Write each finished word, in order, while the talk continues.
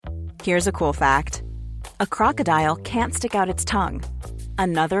Here's a cool fact. A crocodile can't stick out its tongue.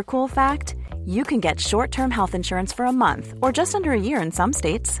 Another cool fact, you can get short-term health insurance for a month or just under a year in some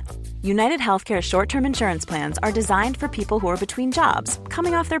states. United Healthcare short-term insurance plans are designed for people who are between jobs,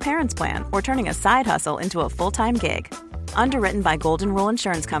 coming off their parents' plan, or turning a side hustle into a full-time gig. Underwritten by Golden Rule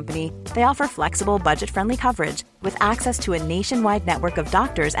Insurance Company, they offer flexible, budget-friendly coverage with access to a nationwide network of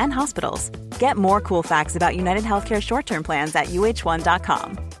doctors and hospitals. Get more cool facts about United Healthcare short-term plans at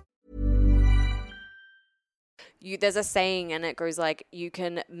uh1.com. There's a saying and it goes like, you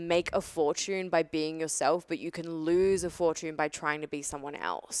can make a fortune by being yourself, but you can lose a fortune by trying to be someone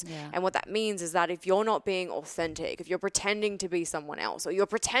else. Yeah. And what that means is that if you're not being authentic, if you're pretending to be someone else, or you're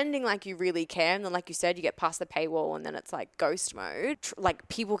pretending like you really care, and then like you said, you get past the paywall and then it's like ghost mode, like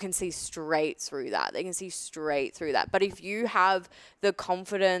people can see straight through that. They can see straight through that. But if you have the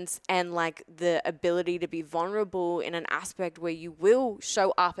confidence and like the ability to be vulnerable in an aspect where you will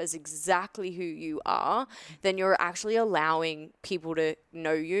show up as exactly who you are, then you're actually allowing people to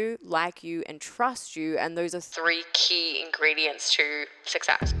know you, like you, and trust you. And those are three key ingredients to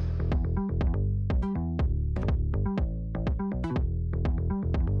success.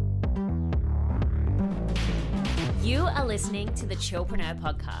 You are listening to the Chillpreneur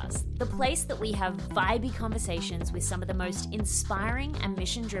Podcast, the place that we have vibey conversations with some of the most inspiring and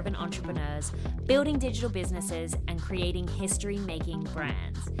mission-driven entrepreneurs, building digital businesses and creating history-making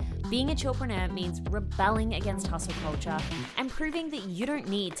brands. Being a chillpreneur means rebelling against hustle culture and proving that you don't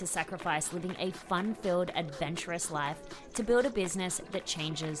need to sacrifice living a fun-filled, adventurous life to build a business that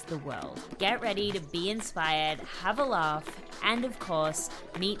changes the world. Get ready to be inspired, have a laugh, and of course,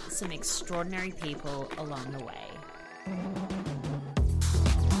 meet some extraordinary people along the way.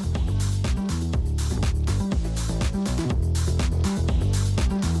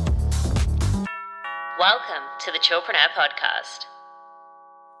 Welcome to the Chillpreneur Podcast.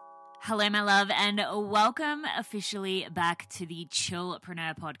 Hello, my love, and welcome officially back to the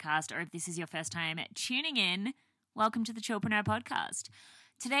Chillpreneur Podcast, or if this is your first time tuning in, welcome to the Chillpreneur Podcast.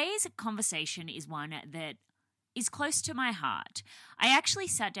 Today's conversation is one that is close to my heart. I actually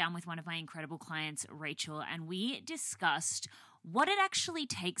sat down with one of my incredible clients, Rachel, and we discussed what it actually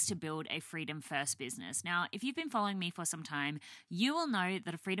takes to build a freedom-first business. Now, if you've been following me for some time, you will know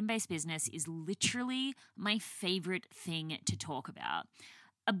that a freedom-based business is literally my favorite thing to talk about.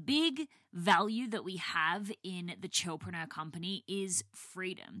 A big value that we have in the Chillpreneur company is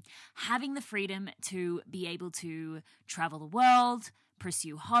freedom. Having the freedom to be able to travel the world,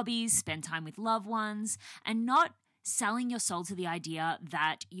 pursue hobbies, spend time with loved ones, and not selling your soul to the idea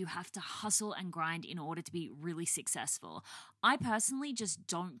that you have to hustle and grind in order to be really successful. I personally just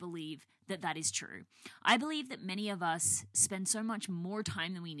don't believe that that is true. I believe that many of us spend so much more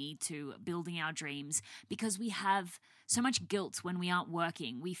time than we need to building our dreams because we have so much guilt when we aren't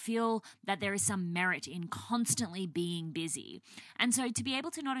working. We feel that there is some merit in constantly being busy. And so to be able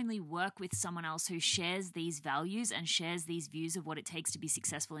to not only work with someone else who shares these values and shares these views of what it takes to be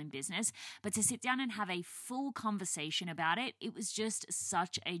successful in business, but to sit down and have a full conversation about it, it was just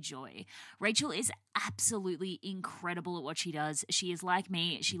such a joy. Rachel is absolutely incredible at what she does. She is like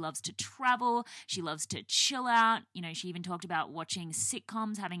me. She loves to travel. She loves to chill out. You know, she even talked about watching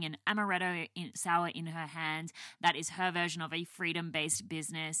sitcoms, having an amaretto sour in her hand. That is her version of a freedom-based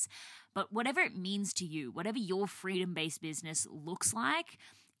business. But whatever it means to you, whatever your freedom-based business looks like,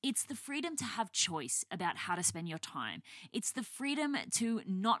 it's the freedom to have choice about how to spend your time. It's the freedom to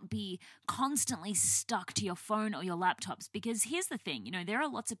not be constantly stuck to your phone or your laptops. Because here's the thing, you know, there are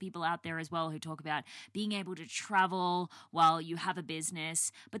lots of people out there as well who talk about being able to travel while you have a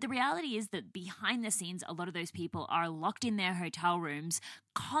business. But the reality is that behind the scenes, a lot of those people are locked in their hotel rooms,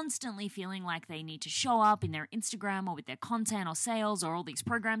 constantly feeling like they need to show up in their Instagram or with their content or sales or all these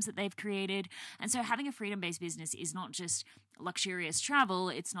programs that they've created. And so having a freedom-based business is not just luxurious travel,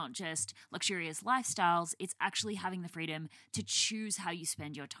 it's not just luxurious lifestyles, it's actually having the freedom to choose how you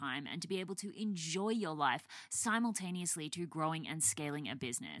spend your time and to be able to enjoy your life simultaneously to growing and scaling a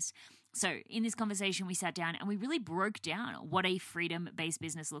business. So in this conversation, we sat down and we really broke down what a freedom-based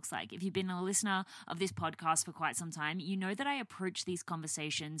business looks like. If you've been a listener of this podcast for quite some time, you know that I approach these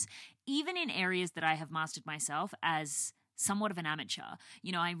conversations, even in areas that I have mastered myself, as somewhat of an amateur.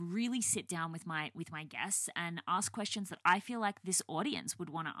 You know, I really sit down with my guests and ask questions that I feel like this audience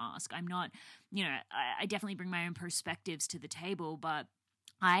would want to ask. I'm not, you know, I definitely bring my own perspectives to the table, but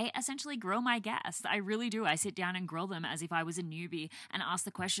I essentially grill my guests. I really do. I sit down and grill them as if I was a newbie and ask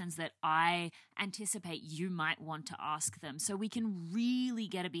the questions that I anticipate you might want to ask them, so we can really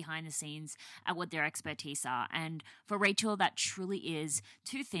get a behind the scenes at what their expertise are. And for Rachel, that truly is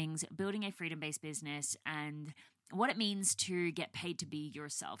two things: building a freedom-based business and what it means to get paid to be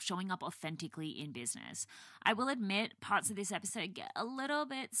yourself, showing up authentically in business. I will admit parts of this episode get a little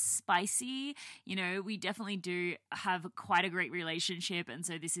bit spicy. You know, we definitely do have quite a great relationship, and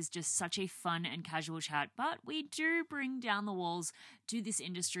so this is just such a fun and casual chat, but we do bring down the walls to this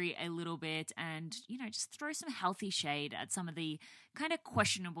industry a little bit and, you know, just throw some healthy shade at some of the kind of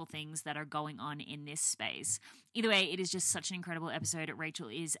questionable things that are going on in this space. Either way, it is just such an incredible episode. Rachel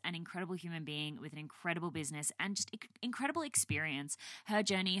is an incredible human being with an incredible business and just incredible experience. Her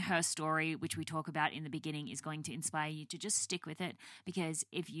journey, her story, which we talk about in the beginning, is going to inspire you to just stick with it, because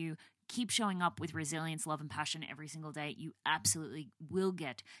if you keep showing up with resilience, love, and passion every single day, you absolutely will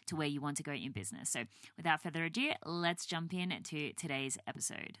get to where you want to go in business. So without further ado, let's jump into today's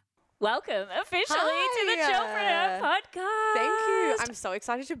episode. Welcome officially to the Chillpreneur podcast. Thank you. I'm so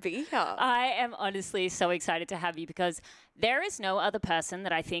excited to be here. I am honestly so excited to have you, because there is no other person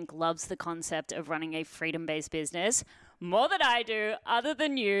that I think loves the concept of running a freedom-based business more than I do, other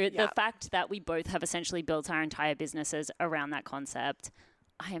than you. The fact that we both have essentially built our entire businesses around that concept.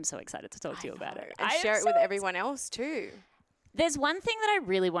 I am so excited to talk to you about it. And share it with everyone else too. There's one thing that I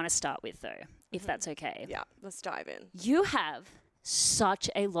really want to start with, though, if that's okay. Yeah, let's dive in. You have such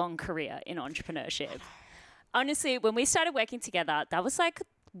a long career in entrepreneurship. Honestly, when we started working together, that was like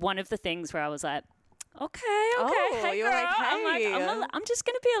one of the things where I was like, okay, hey you're girl. like, hey. I'm just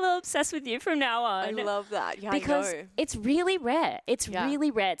going to be a little obsessed with you from now on. I love that. Yeah, because I know. it's really rare. It's really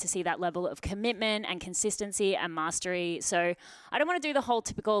rare to see that level of commitment and consistency and mastery. So I don't want to do the whole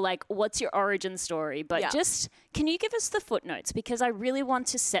typical, like, what's your origin story? But just, can you give us the footnotes? Because I really want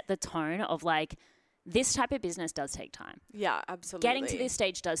to set the tone of, like, this type of business does take time. Yeah, absolutely. Getting to this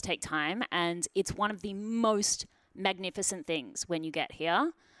stage does take time, and it's one of the most magnificent things when you get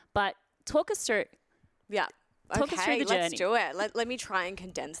here. But talk us through. Yeah. Talk us through the journey. Let's do it. Let me try and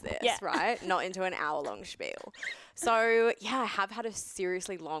condense this, right? Not into an hour-long spiel. So, I have had a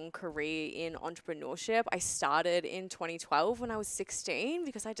seriously long career in entrepreneurship. I started in 2012 when I was 16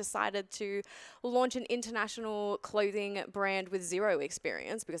 because I decided to launch an international clothing brand with zero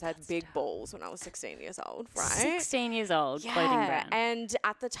experience because I had big balls when I was 16 years old, right? 16 years old, clothing brand. And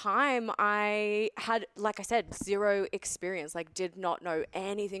at the time, I had, like I said, zero experience, like did not know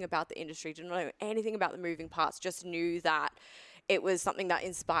anything about the industry, didn't know anything about the moving parts, just knew that it was something that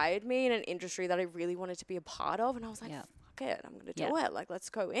inspired me in an industry that I really wanted to be a part of. And I was like, fuck it, I'm going to do it. Like, let's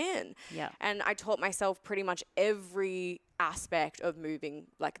go in. Yeah. And I taught myself pretty much every aspect of moving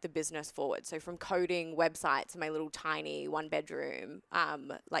like the business forward. So from coding websites in my little tiny 1-bedroom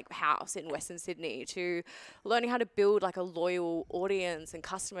like house in Western Sydney to learning how to build like a loyal audience and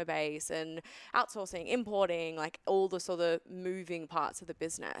customer base and outsourcing, importing, like all the sort of moving parts of the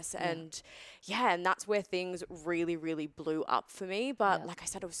business. And and that's where things really, really blew up for me. But like I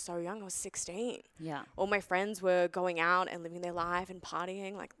said, I was so young. I was 16. Yeah. All my friends were going out and living their life and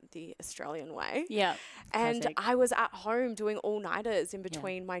partying like the Australian way. Yeah. And I was at home doing all-nighters in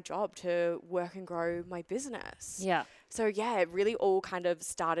between my job to work and grow my business. Yeah. So it really all kind of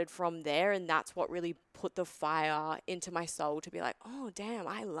started from there, and that's what really put the fire into my soul to be like, oh damn,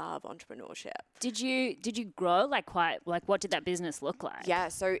 I love entrepreneurship. Did you grow what did that business look like? Yeah,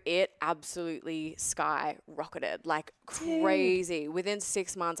 so it absolutely skyrocketed like crazy. Within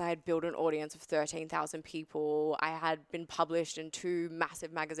 6 months, I had built an audience of 13,000 people. I had been published in 2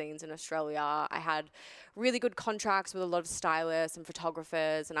 massive magazines in Australia. I had really good contracts with a lot of stylists and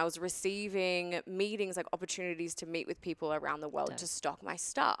photographers, and I was receiving meetings, like opportunities to meet with people around the world to stock my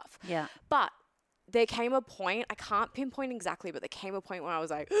stuff. Yeah. But there came a point, I can't pinpoint exactly, but there came a point where I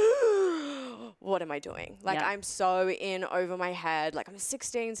was like, what am I doing? Like, I'm so in over my head. Like, I'm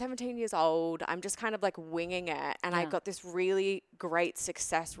 16, 17 years old. I'm just kind of like winging it. And I got this really great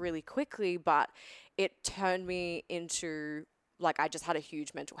success really quickly, but it turned me into, like, I just had a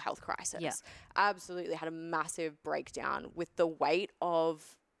huge mental health crisis. Yeah. Absolutely had a massive breakdown with the weight of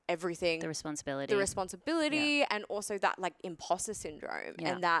everything, the responsibility and also that like imposter syndrome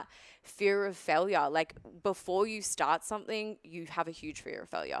and that fear of failure. Like, before you start something, you have a huge fear of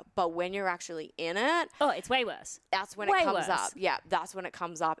failure, but when you're actually in it, it's way worse. That's when it comes up. Yeah, that's when it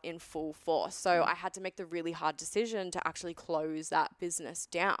comes up in full force. So I had to make the really hard decision to actually close that business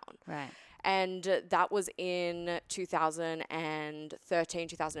down. Right. And that was in 2013,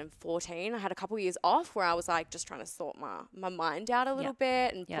 2014. I had a couple of years off where I was like just trying to sort my mind out a little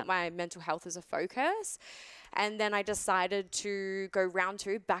bit and put my mental health as a focus. And then I decided to go round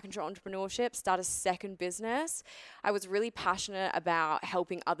 2 back into entrepreneurship, start a second business. I was really passionate about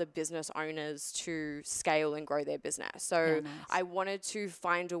helping other business owners to scale and grow their business. So I wanted to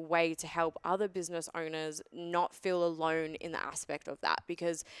find a way to help other business owners not feel alone in the aspect of that,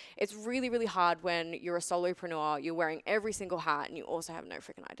 because it's really, really hard when you're a solopreneur, you're wearing every single hat and you also have no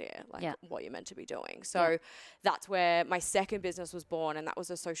freaking idea what you're meant to be doing. So that's where my second business was born, and that was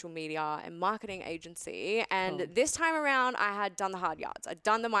a social media and marketing agency. And this time around, I had done the hard yards. I'd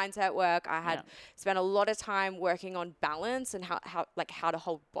done the mindset work. I had spent a lot of time working on balance and how to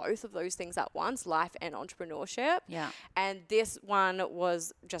hold both of those things at once, life and entrepreneurship. Yeah. And this one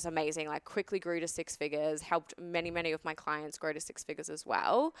was just amazing. Like, quickly grew to 6 figures, helped many, many of my clients grow to 6 figures as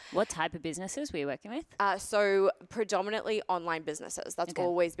well. What type of businesses were you working with? So predominantly online businesses. That's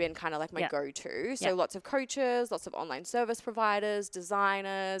always been kind of like my go-to. So lots of coaches, lots of online service providers,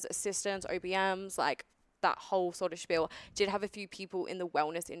 designers, assistants, OBMs, like that whole sort of spiel. Did have a few people in the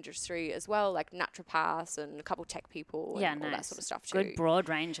wellness industry as well, like naturopaths and a couple tech people and all that sort of stuff too. Good broad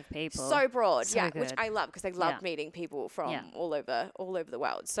range of people. So broad, good. which I love, because I love meeting people from all over the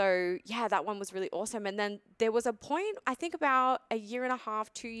world. So that one was really awesome. And then there was a point, I think about a year and a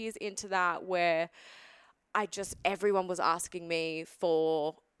half, 2 years into that, where everyone was asking me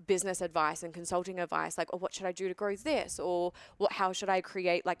for business advice and consulting advice, like, oh, what should I do to grow this? Or how should I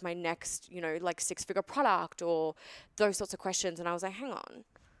create like my next, 6-figure product, or those sorts of questions. And I was like, hang on,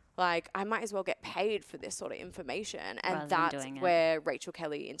 like, I might as well get paid for this sort of information. And that's where Rachel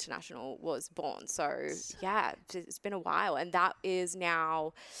Kelly International was born. So it's been a while. And that is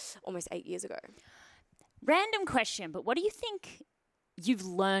now almost 8 years ago. Random question, but what do you think you've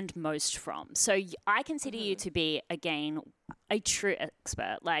learned most from? So I consider you to be, again, a true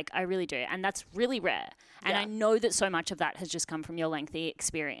expert. Like, I really do. And that's really rare. And I know that so much of that has just come from your lengthy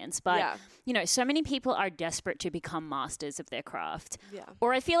experience. But, so many people are desperate to become masters of their craft. Yeah.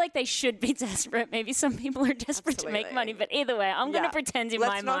 Or I feel like they should be desperate. Maybe some people are desperate to make money. But either way, I'm going to pretend in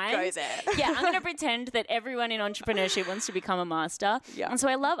my mind. Let's not go there. I'm going to pretend that everyone in entrepreneurship wants to become a master. Yeah. And so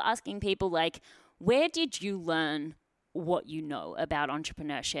I love asking people, like, where did you learn what you know about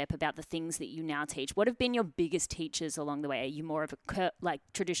entrepreneurship, about the things that you now teach? What have been your biggest teachers along the way? Are you more of a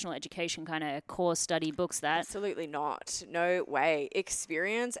traditional education kind of core study books that? Absolutely not. No way.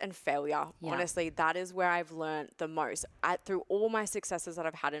 Experience and failure. Yeah. Honestly, that is where I've learned the most. Through all my successes that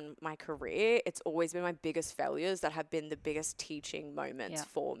I've had in my career, it's always been my biggest failures that have been the biggest teaching moments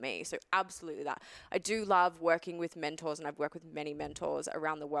for me. So absolutely that. I do love working with mentors, and I've worked with many mentors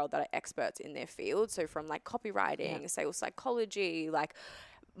around the world that are experts in their field. So from like copywriting, sales psychology, like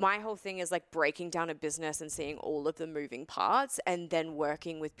my whole thing is like breaking down a business and seeing all of the moving parts, and then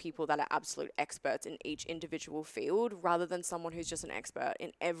working with people that are absolute experts in each individual field, rather than someone who's just an expert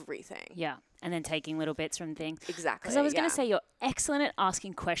in everything. Yeah. And then taking little bits from things. Exactly. Because I was going to say, you're excellent at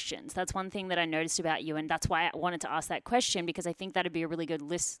asking questions. That's one thing that I noticed about you. And that's why I wanted to ask that question, because I think that'd be a really good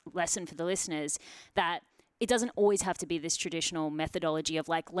lesson for the listeners, that it doesn't always have to be this traditional methodology of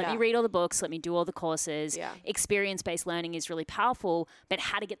like, let me read all the books, let me do all the courses. Yeah. Experience-based learning is really powerful, but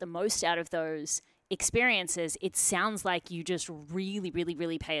how to get the most out of those experiences, it sounds like you just really, really,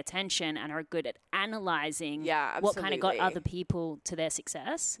 really pay attention and are good at analyzing what kind of got other people to their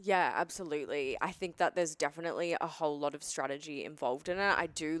success. Yeah, absolutely. I think that there's definitely a whole lot of strategy involved in it. I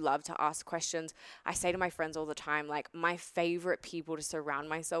do love to ask questions. I say to my friends all the time, like, my favorite people to surround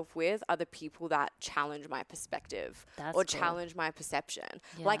myself with are the people that challenge my perspective challenge my perception.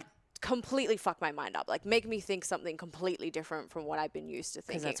 Yeah. Like, completely fuck my mind up, like make me think something completely different from what I've been used to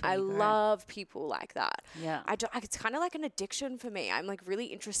thinking. I love people like that. Yeah. It's kind of like an addiction for me. I'm like really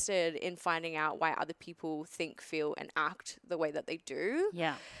interested in finding out why other people think, feel, and act the way that they do.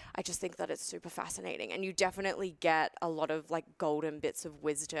 Yeah. I just think that it's super fascinating. And you definitely get a lot of like golden bits of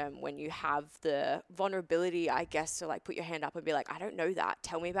wisdom when you have the vulnerability, I guess, to like put your hand up and be like, I don't know that.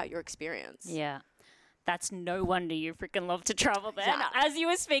 Tell me about your experience. Yeah. That's no wonder you freaking love to travel then. Yeah. As you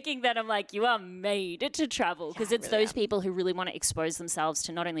were speaking then, I'm like, you are made to travel, because it's really those people who really want to expose themselves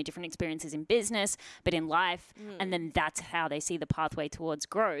to not only different experiences in business, but in life. And then that's how they see the pathway towards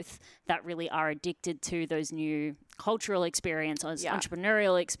growth, that really are addicted to those new cultural experiences,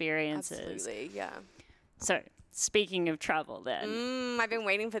 entrepreneurial experiences. Absolutely, yeah. So speaking of travel then. I've been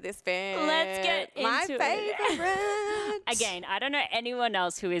waiting for this bit. Let's get into my favorite. Again, I don't know anyone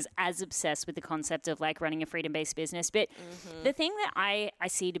else who is as obsessed with the concept of like running a freedom-based business, but the thing that I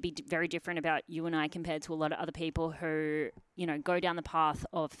see to be very different about you and I compared to a lot of other people who, you know, go down the path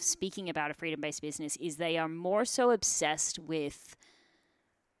of speaking about a freedom-based business is they are more so obsessed with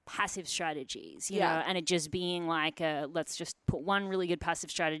passive strategies, you know, and it just being like, let's just put one really good passive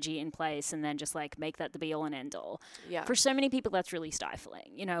strategy in place and then just like make that the be all and end all. Yeah. For so many people, that's really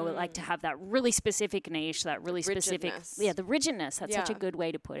stifling, you know, like to have that really specific niche, that really specific, the rigidness. That's such a good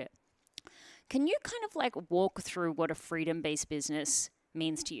way to put it. Can you kind of like walk through what a freedom-based business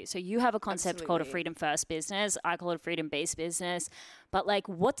means to you? So you have a concept called a freedom first business. I call it a freedom based business. But like,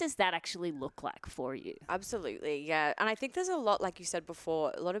 what does that actually look like for you? Absolutely. Yeah. And I think there's a lot, like you said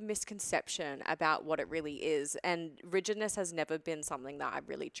before, a lot of misconception about what it really is. And rigidness has never been something that I've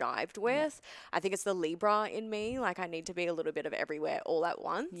really jived with. I think it's the Libra in me. Like I need to be a little bit of everywhere all at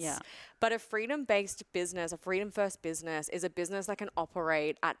once. Yeah. But a freedom based business, a freedom first business is a business that can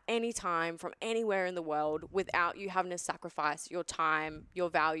operate at any time from anywhere in the world without you having to sacrifice your time, your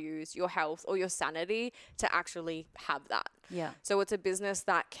values, your health, or your sanity to actually have that. Yeah. So it's a business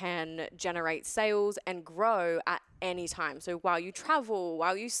that can generate sales and grow at any time. So while you travel,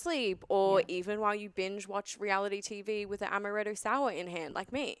 while you sleep, or even while you binge watch reality TV with an amaretto sour in hand,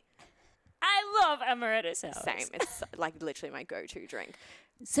 like me. I love amaretto sour. Same. It's like literally my go-to drink.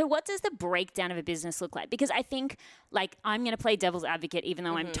 So what does the breakdown of a business look like? Because I think, like, I'm going to play devil's advocate, even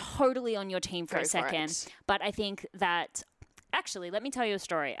though I'm totally on your team for a second. But I think that... Actually, let me tell you a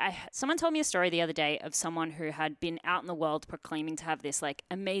story. Someone told me a story the other day of someone who had been out in the world proclaiming to have this like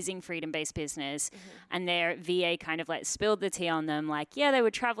amazing freedom-based business, and their VA kind of like spilled the tea on them. Like, yeah, they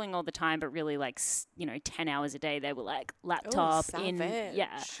were traveling all the time, but really like 10 hours a day they were like laptop in.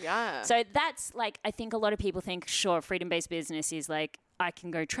 Yeah. So that's like, I think a lot of people think, sure, freedom-based business is like, I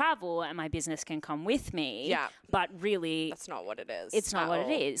can go travel and my business can come with me. Yeah. But really, that's not what it is. It's not what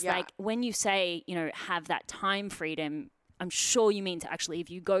it is. Yeah. Like when you say, have that time freedom, I'm sure you mean to actually, if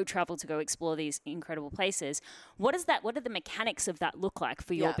you go travel to go explore these incredible places, what do the mechanics of that look like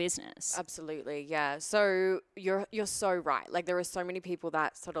for your business? Absolutely. Yeah. So you're so right. Like there are so many people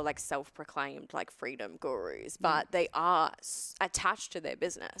that sort of like self-proclaimed like freedom gurus, but they are attached to their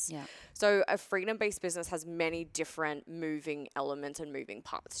business. Yeah. So a freedom-based business has many different moving elements and moving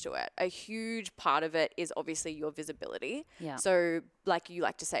parts to it. A huge part of it is obviously your visibility. Yeah. So like you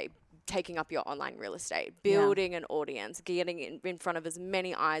like to say, taking up your online real estate, building an audience, getting in front of as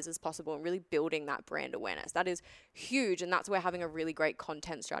many eyes as possible and really building that brand awareness. That is huge. And that's where having a really great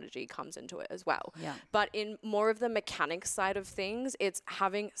content strategy comes into it as well. Yeah. But in more of the mechanics side of things, it's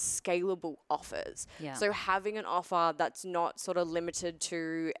having scalable offers. Yeah. So having an offer that's not sort of limited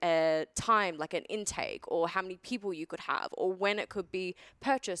to a time, like an intake or how many people you could have or when it could be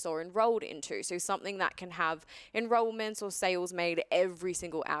purchased or enrolled into. So something that can have enrollments or sales made every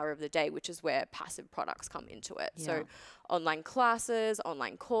single hour of the day, which is where passive products come into it. Yeah. So online classes,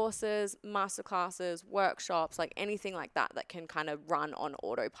 online courses, masterclasses, workshops, like anything like that can kind of run on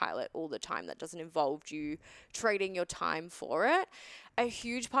autopilot all the time that doesn't involve you trading your time for it. A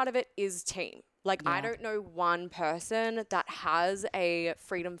huge part of it is team. Like, I don't know one person that has a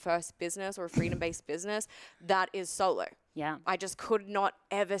freedom first business or a freedom based business that is solo. Yeah. I just could not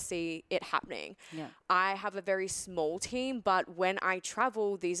ever see it happening. Yeah. I have a very small team, but when I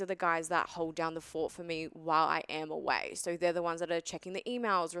travel, these are the guys that hold down the fort for me while I am away. So they're the ones that are checking the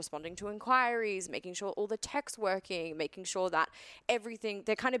emails, responding to inquiries, making sure all the tech's working, making sure that everything,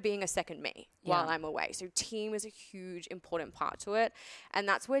 they're kind of being a second me while I'm away. So team is a huge important part to it. And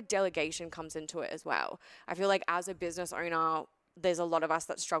that's where delegation comes into it as well. I feel like as a business owner, there's a lot of us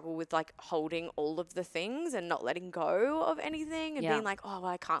that struggle with like holding all of the things and not letting go of anything and being like, oh, well,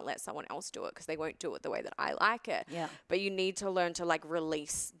 I can't let someone else do it because they won't do it the way that I like it. Yeah. But you need to learn to like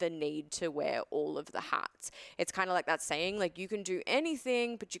release the need to wear all of the hats. It's kind of like that saying, like you can do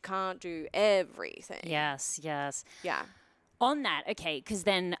anything, but you can't do everything. Yes, yes. Yeah. On that, okay, because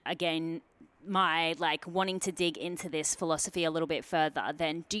then again, my like wanting to dig into this philosophy a little bit further,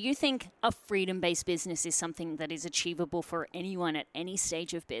 then do you think a freedom-based business is something that is achievable for anyone at any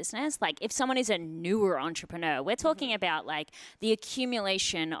stage of business? Like if someone is a newer entrepreneur, we're talking about like the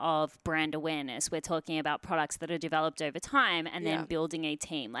accumulation of brand awareness. We're talking about products that are developed over time and then building a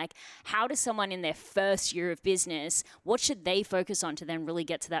team. Like how does someone in their first year of business, what should they focus on to then really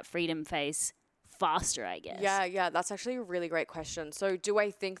get to that freedom phase faster, I guess? Yeah, that's actually a really great question. So do I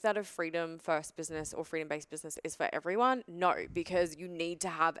think that a freedom first business or freedom based business is for everyone? No, because you need to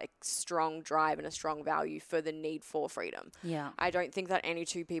have a strong drive and a strong value for the need for freedom. Yeah. I don't think that any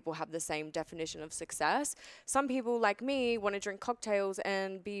two people have the same definition of success. Some people like me want to drink cocktails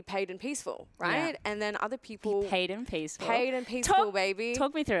and be paid and peaceful, right? Yeah. And then other people... Paid and peaceful, baby.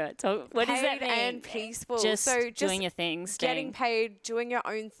 Talk me through it. What does that mean? Paid and peaceful. Just doing your thing. Getting paid, doing your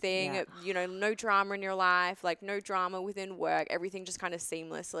own thing, no drama, drama in your life, like no drama within work, everything just kind of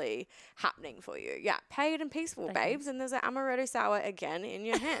seamlessly happening for you. Yeah, paid and peaceful, babes. And there's an amaretto sour again in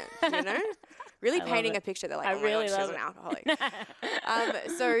your hand, you know? Really painting a picture. They're like, oh my God, she's an alcoholic.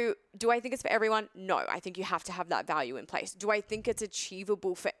 So do I think it's for everyone? No, I think you have to have that value in place. Do I think it's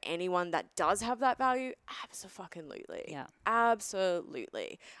achievable for anyone that does have that value? Absolutely. Yeah.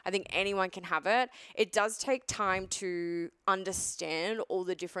 Absolutely. I think anyone can have it. It does take time to understand all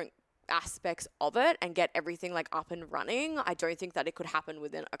the different aspects of it and get everything like up and running. I don't think that it could happen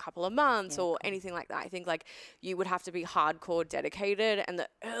within a couple of months or anything like that. I think like you would have to be hardcore dedicated, and the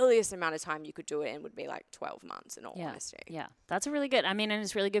earliest amount of time you could do it in would be like 12 months in all honesty. Yeah, that's a really good. I mean, and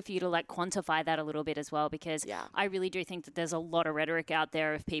it's really good for you to like quantify that a little bit as well, because I really do think that there's a lot of rhetoric out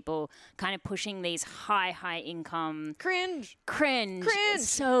there of people kind of pushing these high income. Cringe.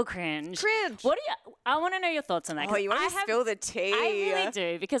 So cringe. What do you, I want to know your thoughts on that. Oh, you want to spill the tea? I really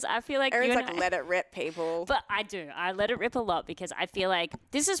do, because I feel like Erin's like, let it rip, people. But I do. I let it rip a lot, because I feel like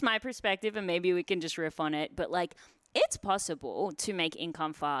this is my perspective, and maybe we can just riff on it. But like, it's possible to make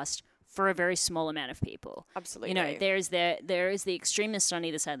income fast for a very small amount of people. Absolutely. You know, there is the extremists on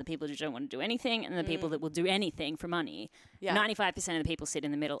either side, the people who don't want to do anything and the people that will do anything for money. Yeah. 95% of the people sit in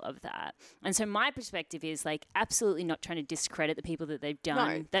the middle of that. And so my perspective is like absolutely not trying to discredit the people that they've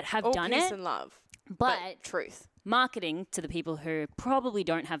done, that have all done peace it. and love. But truth. Marketing to the people who probably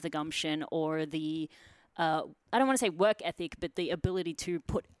don't have the gumption or the I don't want to say work ethic, but the ability to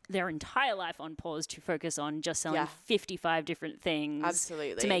put their entire life on pause to focus on just selling 55 different things.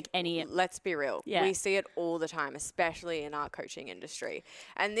 Absolutely. To make any... Let's be real. Yeah. We see it all the time, especially in our coaching industry.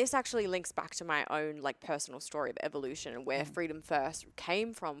 And this actually links back to my own like personal story of evolution and where Freedom First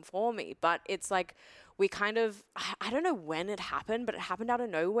came from for me. But it's like we kind of, I don't know when it happened, but it happened out of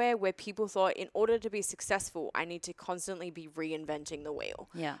nowhere, where people thought in order to be successful, I need to constantly be reinventing the wheel.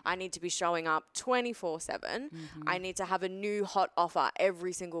 Yeah. I need to be showing up 24/7. I need to have a new hot offer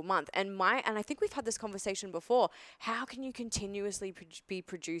every single month. And I think we've had this conversation before. How can you continuously be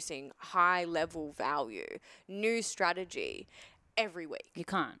producing high level value, new strategy every week? You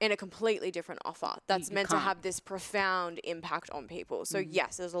can't. In a completely different offer that's You meant to can't. have this profound impact on people. So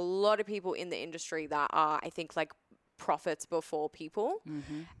yes, there's a lot of people in the industry that are, I think, like profits before people.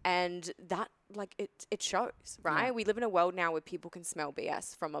 And that like it shows, right? Yeah. We live in a world now where people can smell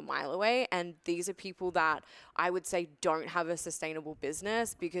BS from a mile away, and these are people that I would say don't have a sustainable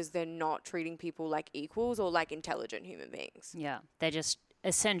business because they're not treating people like equals or like intelligent human beings. Yeah. They're just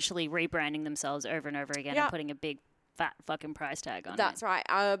essentially rebranding themselves over and over again and putting a big fat fucking price tag on it. That's right.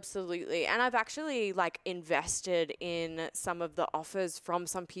 Absolutely. And I've actually like invested in some of the offers from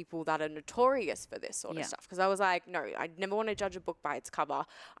some people that are notorious for this sort of stuff. Because I was like, no, I never want to judge a book by its cover.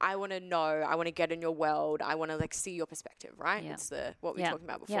 I want to know, I want to get in your world. I want to like see your perspective, right? Yeah. It's what we were talking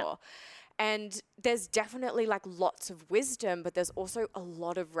about before. Yeah. And there's definitely like lots of wisdom, but there's also a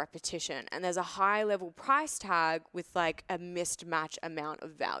lot of repetition, and there's a high level price tag with like a mismatch amount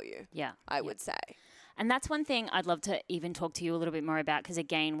of value. Yeah. I would say. And that's one thing I'd love to even talk to you a little bit more about, because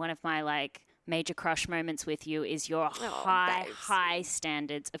again, one of my like major crush moments with you is your high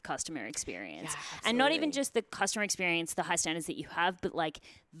standards of customer experience. And not even just the customer experience, the high standards that you have, but like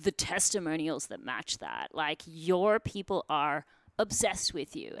the testimonials that match that. Like your people are obsessed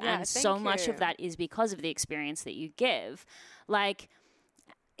with you. And so much of that is because of the experience that you give. Like,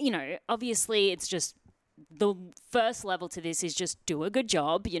 you know, obviously it's just the first level to this is just do a good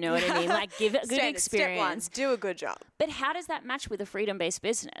job, you know what I mean? Like give it a good experience. Step 1, do a good job. But how does that match with a freedom-based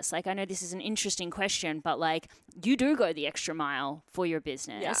business? Like I know this is an interesting question, but like you do go the extra mile for your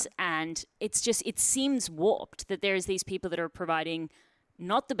business and it's just, it seems warped that there's these people that are providing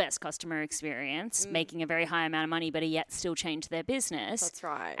not the best customer experience, making a very high amount of money, but yet still change their business. That's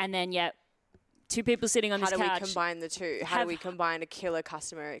right. And then yet two people sitting on this couch. How do we combine the two? How do we combine a killer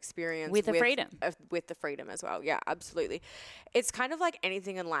customer experience with the freedom? With the freedom as well. Yeah, absolutely. It's kind of like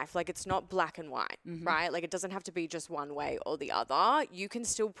anything in life. Like it's not black and white, right? Like it doesn't have to be just one way or the other. You can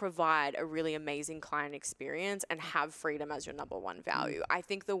still provide a really amazing client experience and have freedom as your number one value. I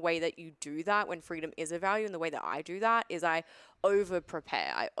think the way that you do that when freedom is a value, and the way that I do that is I over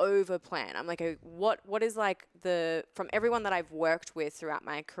prepare, I over plan. I'm like, what is like from everyone that I've worked with throughout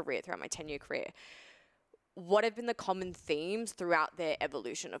my career, throughout my 10-year career, what have been the common themes throughout their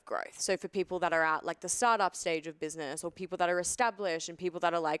evolution of growth? So for people that are at like the startup stage of business, or people that are established, and people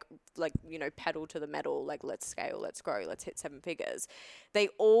that are like, you know, pedal to the metal, like let's scale, let's grow, let's hit 7 figures. They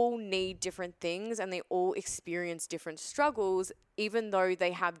all need different things, and they all experience different struggles even though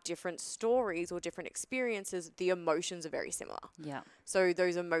they have different stories or different experiences, the emotions are very similar. Yeah. So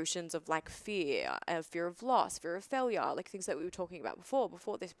those emotions of like fear of loss, fear of failure, like things that we were talking about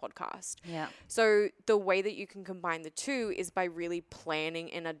before this podcast. Yeah. So the way that you can combine the two is by really planning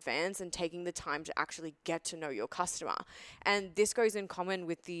in advance and taking the time to actually get to know your customer. And this goes in common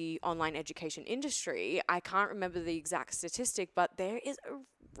with the online education industry. I can't remember the exact statistic, but there is a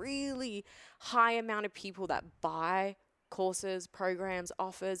really high amount of people that buy courses, programs,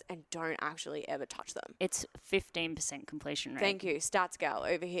 offers, and don't actually ever touch them. It's 15% completion rate. Thank you. Stats gal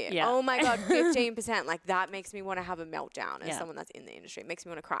over here. Yeah. Oh my God, 15%. Like that makes me want to have a meltdown as someone that's in the industry. It makes me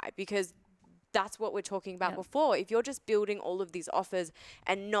want to cry because that's what we're talking about before. If you're just building all of these offers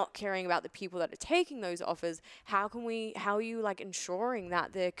and not caring about the people that are taking those offers, how are you like ensuring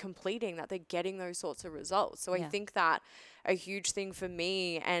that they're completing, that they're getting those sorts of results? So I think that a huge thing for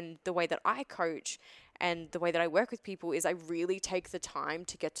me and the way that I coach and the way that I work with people is I really take the time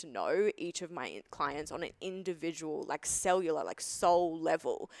to get to know each of my clients on an individual, like cellular, like soul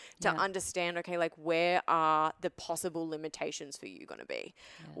level to understand, okay, like where are the possible limitations for you going to be?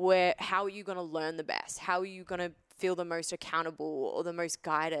 How are you going to learn the best? How are you going to feel the most accountable or the most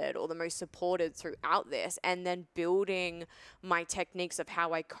guided or the most supported throughout this? And then building my techniques of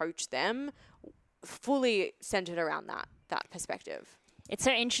how I coach them fully centered around that perspective. It's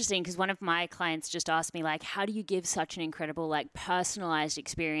so interesting because one of my clients just asked me, like, how do you give such an incredible, like, personalized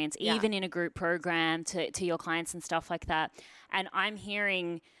experience, even in a group program to your clients and stuff like that? And I'm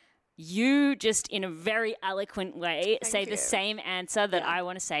hearing you just in a very eloquent way say the same answer that I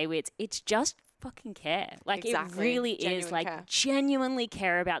want to say, which it's just fucking care. Like it really is like genuinely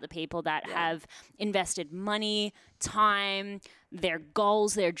care about the people that have invested money, time, their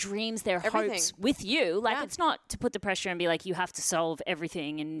goals, their dreams, their hopes with you. Like it's not to put the pressure and be like, you have to solve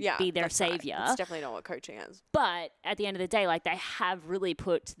everything and be their savior. Right. It's definitely not what coaching is. But at the end of the day, like they have really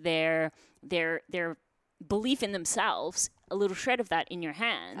put their belief in themselves, a little shred of that in your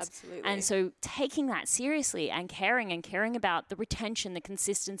hands. Absolutely. And so taking that seriously and caring about the retention, the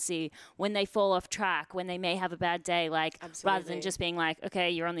consistency, when they fall off track, when they may have a bad day, like rather than just being like,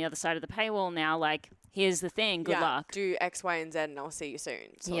 okay, you're on the other side of the paywall now, like here's the thing, good luck. Do X, Y, and Z and I'll see you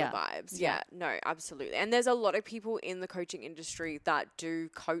soon sort of vibes. Yeah, no, absolutely. And there's a lot of people in the coaching industry that do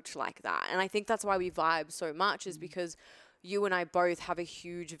coach like that. And I think that's why we vibe so much is because you and I both have a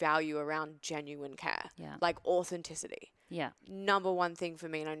huge value around genuine care, like authenticity. Yeah. Number one thing for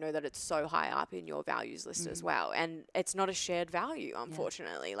me, and I know that it's so high up in your values list as well. And it's not a shared value,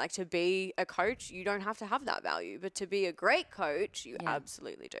 unfortunately. Like to be a coach, you don't have to have that value, but to be a great coach, you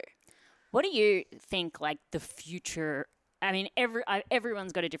absolutely do. What do you think, like, the future? I mean,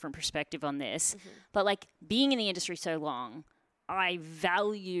 everyone's got a different perspective on this, but like being in the industry so long, I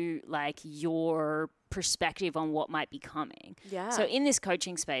value like your perspective on what might be coming. Yeah. So in this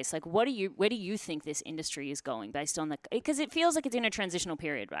coaching space, like where do you think this industry is going based on because it feels like it's in a transitional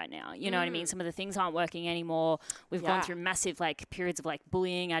period right now. You know what I mean? Some of the things aren't working anymore. We've gone through massive like periods of like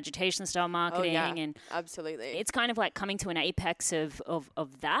bullying, agitation style marketing and absolutely. It's kind of like coming to an apex of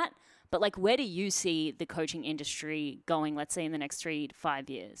that. But like, where do you see the coaching industry going, let's say in the next 3 to 5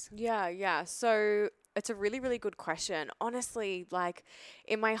 years? Yeah. So it's a really, really good question. Honestly, like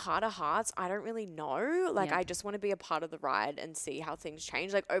in my heart of hearts, I don't really know. Like I just want to be a part of the ride and see how things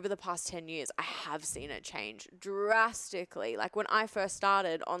change. Like over the past 10 years, I have seen it change drastically. Like when I first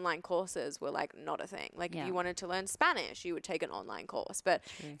started, online courses were like not a thing. Like if you wanted to learn Spanish, you would take an online course. But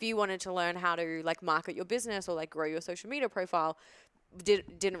if you wanted to learn how to like market your business or like grow your social media profile,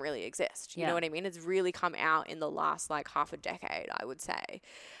 didn't really exist. You know what I mean? It's really come out in the last like half a decade, I would say.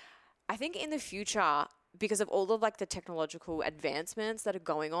 I think in the future, because of all of like the technological advancements that are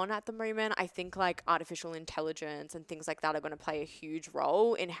going on at the moment, I think like artificial intelligence and things like that are going to play a huge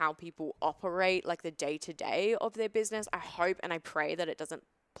role in how people operate like the day-to-day of their business. I hope and I pray that it doesn't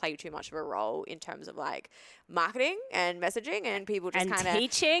play too much of a role in terms of like marketing and messaging and people just kind of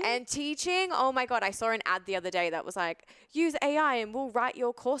teaching. Oh my God. I saw an ad the other day that was like, use AI and we'll write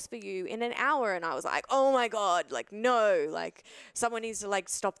your course for you in an hour. And I was like, oh my God, like, no, like someone needs to like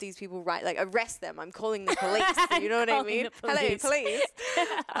stop these people, like arrest them. I'm calling the police. You know what I mean? Hello, police.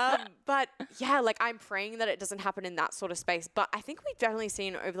 But yeah, like I'm praying that it doesn't happen in that sort of space. But I think we've definitely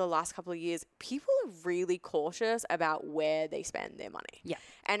seen over the last couple of years, people are really cautious about where they spend their money. Yeah.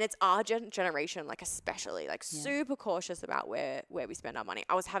 And it's our generation, like especially, like super cautious about where we spend our money.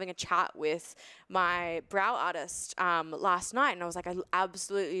 I was having a chat with my brow artist last night, and I was like, I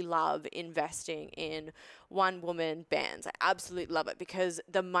absolutely love investing in one-woman bands. I absolutely love it because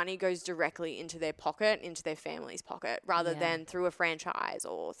the money goes directly into their pocket, into their family's pocket, rather than through a franchise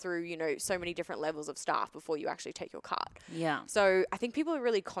or through, you know, so many different levels of staff before you actually take your cut. Yeah. So I think people are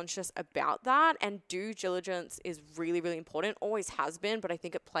really conscious about that, and due diligence is really, really important. Always has been, but I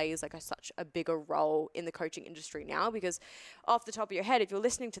think it plays like such a bigger role in the coaching industry now, because off the top of your head, if you're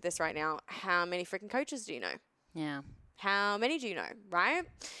listening to this right now, how many freaking coaches do you know? Yeah. How many do you know, right?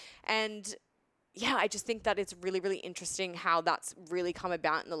 And yeah, I just think that it's really, really interesting how that's really come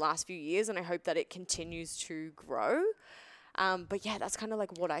about in the last few years, and I hope that it continues to grow. But yeah, that's kind of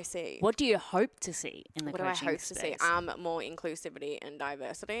like what I see. What do you hope to see in the coaching coaching What do I hope to see? More inclusivity and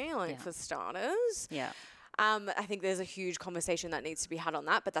diversity, for starters. Yeah. I think there's a huge conversation that needs to be had on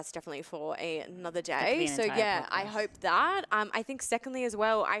that, but that's definitely for another day. So yeah, podcast. I hope that. I think secondly as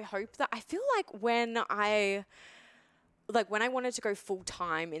well, I hope that I feel like when I wanted to go full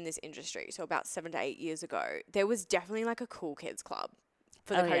time in this industry, so about 7 to 8 years ago, there was definitely like a cool kids club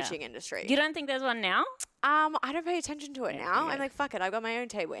for the coaching industry. You don't think there's one now? I don't pay attention to it now. Yeah. I'm like, fuck it, I've got my own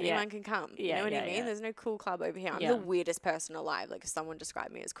table. Anyone can come. You know what I mean? Yeah. There's no cool club over here. I'm the weirdest person alive. Like, if someone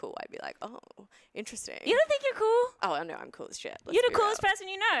described me as cool, I'd be like, oh, interesting. You don't think you're cool? Oh, no, I'm cool as shit. You're the coolest person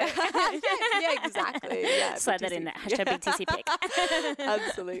you know. yeah, exactly. Yeah, slide that in there. Hashtag BTC pick.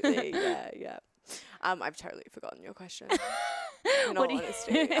 Absolutely. Yeah. I've totally forgotten your question. In all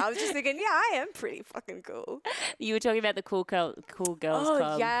honesty, I was just thinking, yeah, I am pretty fucking cool. You were talking about the cool girls club.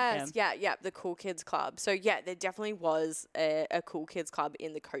 Oh, yes. Yeah, the cool kids club. So, yeah, there definitely was a cool kids club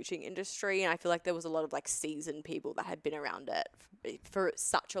in the coaching industry. And I feel like there was a lot of like seasoned people that had been around it for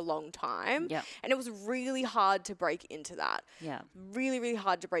such a long time. Yeah. And it was really hard to break into that. Yeah. Really, really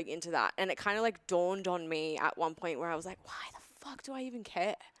hard to break into that. And it kind of like dawned on me at one point where I was like, why the fuck do I even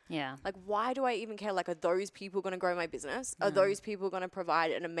care? Yeah. Like, why do I even care? Like, are those people going to grow my business? Are those people going to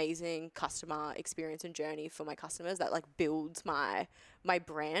provide an amazing customer experience and journey for my customers that like builds my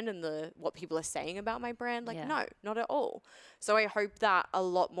brand and what people are saying about my brand? Like, no, not at all. So I hope that a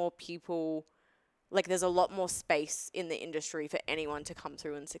lot more people, like, there's a lot more space in the industry for anyone to come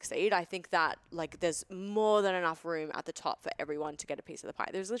through and succeed. I think that like there's more than enough room at the top for everyone to get a piece of the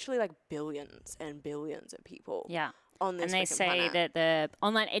pie. There's literally like billions and billions of people. Yeah. On this and they say planet. that the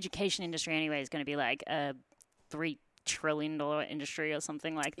online education industry anyway is going to be like a $3 trillion industry or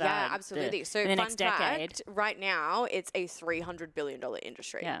something like that. Yeah, absolutely. So in the next decade, right now it's a $300 billion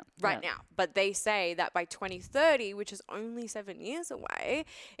industry. Yeah, now. But they say that by 2030, which is only 7 years away,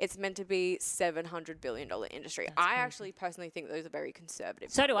 it's meant to be $700 billion industry. That's I crazy. actually personally think those are very conservative.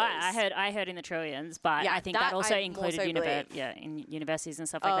 So numbers. do I. I heard in the trillions, but I think that also included in universities and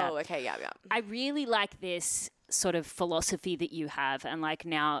stuff like that. Oh, okay, yeah. I really like this sort of philosophy that you have, and like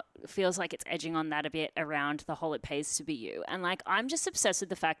now feels like it's edging on that a bit around the whole it pays to be you. And like I'm just obsessed with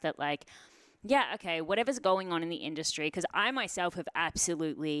the fact that like, yeah, okay, whatever's going on in the industry, because I myself have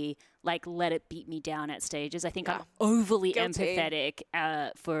absolutely like let it beat me down at stages. I think I'm overly empathetic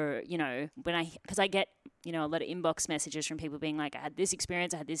for, you know, because I get, you know, a lot of inbox messages from people being like, I had this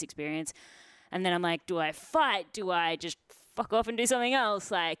experience, and then I'm like, do I fight? Do I just fuck off and do something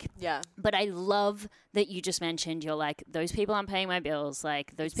else? Like, yeah. But I love that you just mentioned, you're like, those people aren't paying my bills.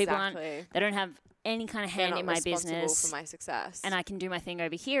 Like, those people they don't have any kind of hand in my business. For my success. And I can do my thing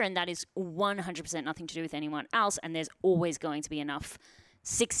over here. And that is 100% nothing to do with anyone else. And there's always going to be enough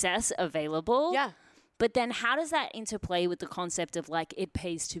success available. Yeah. But then how does that interplay with the concept of like it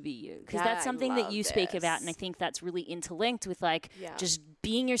pays to be you? Because that's something that you speak about, and I think that's really interlinked with like just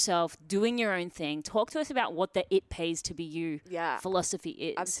being yourself, doing your own thing. Talk to us about what the it pays to be you philosophy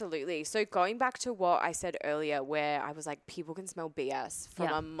is. Absolutely. So going back to what I said earlier where I was like, people can smell BS from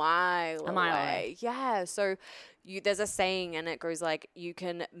a mile away. Yeah. So there's a saying and it goes like, you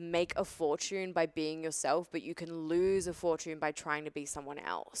can make a fortune by being yourself, but you can lose a fortune by trying to be someone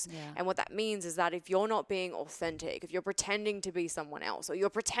else. Yeah. And what that means is that if you're not being authentic, if you're pretending to be someone else, or you're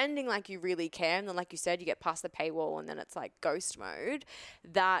pretending like you really care, and then like you said, you get past the paywall and then it's like ghost mode,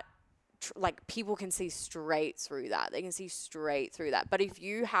 that like people can see straight through that. They can see straight through that. But if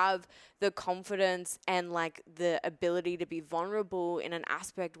you have the confidence and like the ability to be vulnerable in an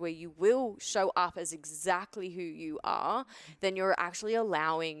aspect where you will show up as exactly who you are, then you're actually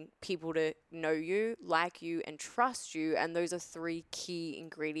allowing people to know you, like you, and trust you. And those are 3 key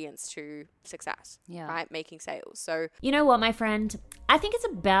ingredients to success, right? Making sales. So, you know what, my friend? I think it's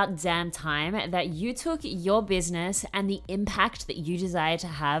about damn time that you took your business and the impact that you desire to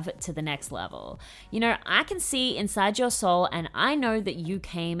have to the next level. You know, I can see inside your soul, and I know that you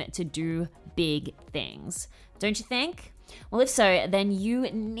came to do big things. Don't you think? Well, if so, then you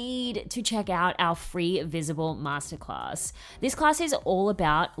need to check out our free Visible Masterclass. This class is all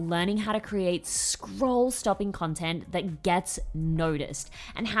about learning how to create scroll-stopping content that gets noticed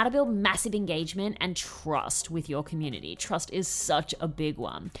and how to build massive engagement and trust with your community. Trust is such a big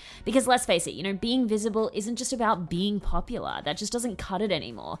one. Because let's face it, being visible isn't just about being popular. That just doesn't cut it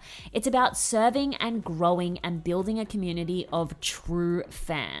anymore. It's about serving and growing and building a community of true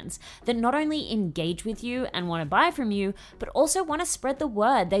fans that not only engage with you and want to buy from you, but also want to spread the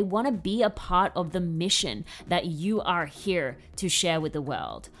word. They want to be a part of the mission that you are here to share with the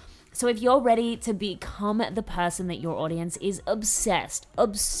world. So if you're ready to become the person that your audience is obsessed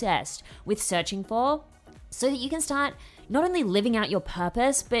with searching for, so that you can start not only living out your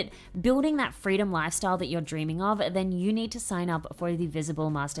purpose, but building that freedom lifestyle that you're dreaming of, then you need to sign up for the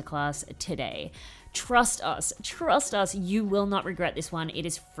Visible Masterclass today. Trust us, you will not regret this one. It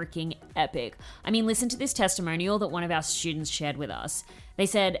is freaking epic. I mean, listen to this testimonial that one of our students shared with us. They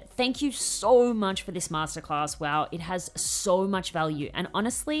said, "Thank you so much for this masterclass. Wow, it has so much value. And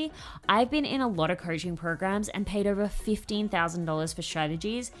honestly, I've been in a lot of coaching programs and paid over $15,000 for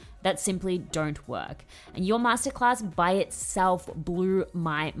strategies that simply don't work. And your masterclass by itself blew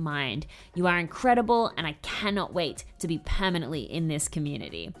my mind. You are incredible, and I cannot wait to be permanently in this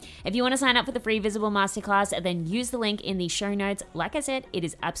community." If you want to sign up for the free Visible Masterclass, then use the link in the show notes. Like I said, it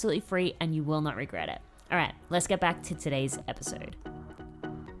is absolutely free and you will not regret it. All right, let's get back to today's episode.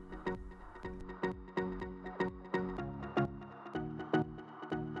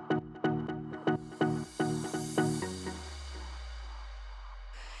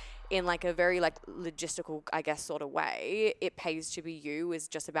 In like a very like logistical, I guess, sort of way, it pays to be you is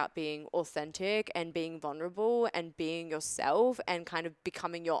just about being authentic and being vulnerable and being yourself and kind of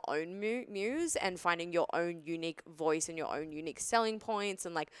becoming your own muse and finding your own unique voice and your own unique selling points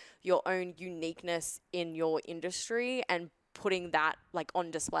and like your own uniqueness in your industry and putting that like on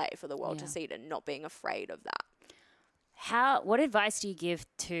display for the world to see and not being afraid of that. What advice do you give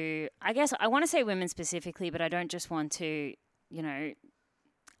to, I guess I want to say women specifically, but I don't just want to,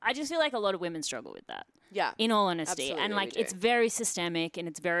 I just feel like a lot of women struggle with that. Yeah. In all honesty. Absolutely, and like it's very systemic and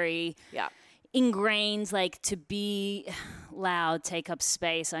it's very ingrained, like to be loud, take up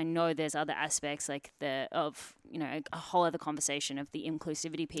space. I know there's other aspects like a whole other conversation of the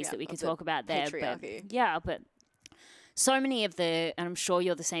inclusivity piece that we could talk about there. But so many of and I'm sure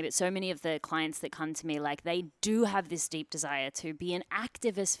you're the same, but so many of the clients that come to me, like they do have this deep desire to be an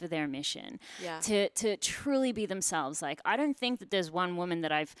activist for their mission, to truly be themselves. Like, I don't think that there's one woman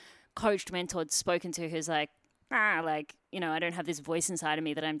that I've coached, mentored, spoken to who's like, I don't have this voice inside of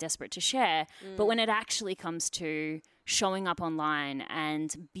me that I'm desperate to share. But when it actually comes to showing up online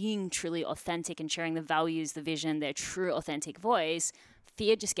and being truly authentic and sharing the values, the vision, their true authentic voice,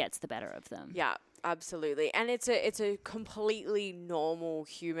 fear just gets the better of them. Yeah. Absolutely. And it's a completely normal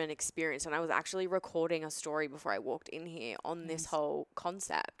human experience. And I was actually recording a story before I walked in here on this whole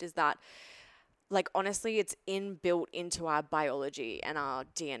concept is that, like, honestly, it's inbuilt into our biology and our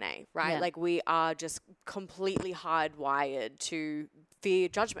DNA, right? Like we are just completely hardwired to fear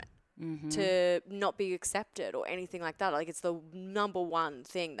judgment. To not be accepted or anything like that. Like it's the number one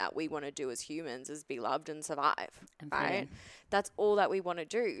thing that we want to do as humans is be loved and survive, right? That's all that we want to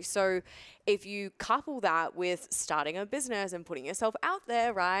do. So if you couple that with starting a business and putting yourself out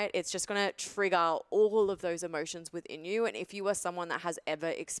there, right, it's just going to trigger all of those emotions within you. And if you are someone that has ever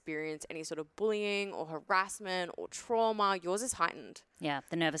experienced any sort of bullying or harassment or trauma, yours is heightened. Yeah,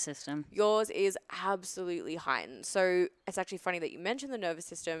 the nervous system. Yours is absolutely heightened. So it's actually funny that you mentioned the nervous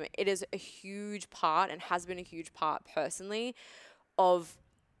system. It is a huge part and has been a huge part personally of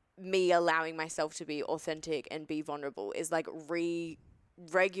me allowing myself to be authentic and be vulnerable is like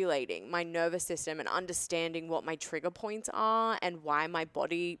regulating my nervous system and understanding what my trigger points are and why my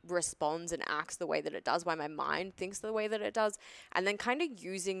body responds and acts the way that it does, why my mind thinks the way that it does, and then kind of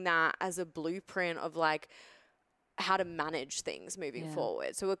using that as a blueprint of like how to manage things moving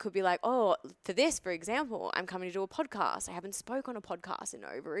forward. So it could be like, oh, for example, I'm coming to do a podcast. I haven't spoke on a podcast in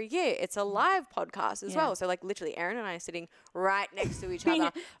over a year. It's a live podcast as well. So like literally Erin and I are sitting right next to each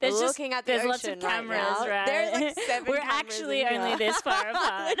other looking at the ocean lots of cameras, right now. There's like 7 We're cameras actually in here. only this far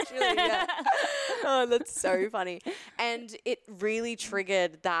apart. Literally, yeah. Oh, that's so funny. And it really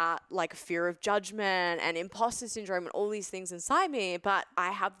triggered that like fear of judgment and imposter syndrome and all these things inside me. But I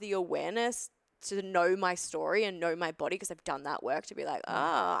have the awareness to know my story and know my body because I've done that work to be like,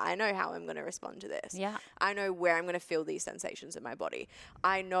 I know how I'm going to respond to this. Yeah. I know where I'm going to feel these sensations in my body.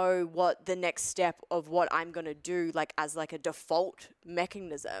 I know what the next step of what I'm going to do like as like a default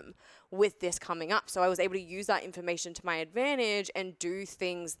mechanism with this coming up. So I was able to use that information to my advantage and do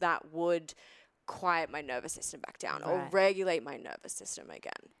things that would quiet my nervous system back down or regulate my nervous system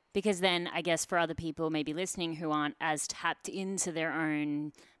again. Because then I guess for other people maybe listening who aren't as tapped into their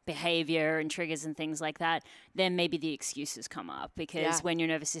own behavior and triggers and things like that, then maybe the excuses come up because when your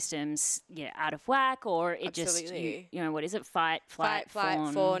nervous system's out of whack or it just, you know, what is it? Fight, flight,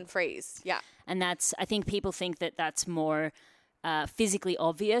 fawn, freeze. Yeah. And that's, I think people think that that's more physically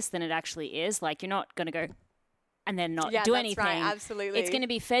obvious than it actually is. Like you're not going to go and then not do anything. Right, absolutely. It's going to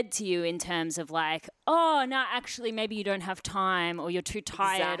be fed to you in terms of like, oh, no, actually, maybe you don't have time or you're too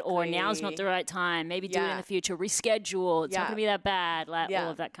tired or now's not the right time. Maybe do it in the future. Reschedule. It's not going to be that bad. Like all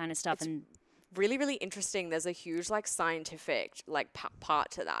of that kind of stuff. It's really, really interesting. There's a huge like scientific like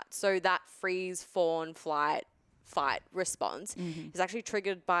part to that. So that freeze, fawn, flight, fight response is actually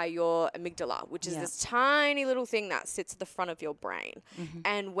triggered by your amygdala, which is this tiny little thing that sits at the front of your brain.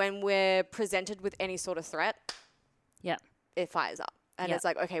 And when we're presented with any sort of threat, it fires up. And it's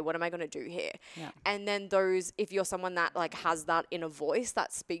like, okay, what am I going to do here? And then if you're someone that like has that inner voice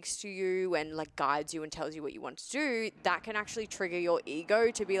that speaks to you and like guides you and tells you what you want to do, that can actually trigger your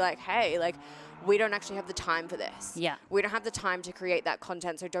ego to be like, hey, like we don't actually have the time for this. We don't have the time to create that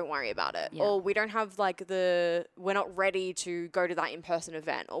content, so don't worry about it. Or we don't have like we're not ready to go to that in-person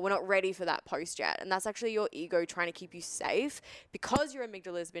event, or we're not ready for that post yet. And that's actually your ego trying to keep you safe because your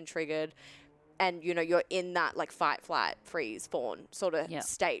amygdala has been triggered. And, you know, you're in that like fight, flight, freeze, fawn sort of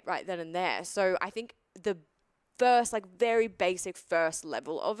state right then and there. So I think the first, like very basic first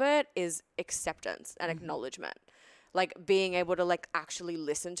level of it is acceptance and acknowledgement. Like being able to like actually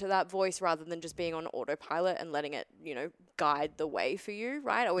listen to that voice rather than just being on autopilot and letting it, you know, guide the way for you,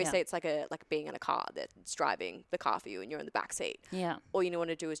 right? I always say it's like being in a car that's driving the car for you and you're in the back seat. All you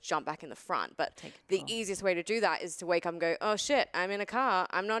want to do is jump back in the front. But the easiest way to do that is to wake up and go, oh shit, I'm in a car,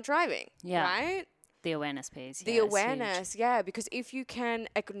 I'm not driving, right? The awareness piece. The awareness, because if you can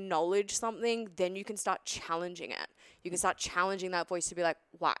acknowledge something, then you can start challenging it. You can start challenging that voice to be like,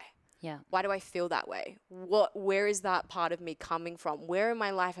 why? Why do I feel that way? Where is that part of me coming from? Where in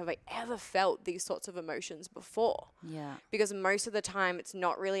my life have I ever felt these sorts of emotions before? Because most of the time it's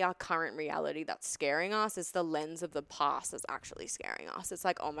not really our current reality that's scaring us. It's the lens of the past that's actually scaring us. It's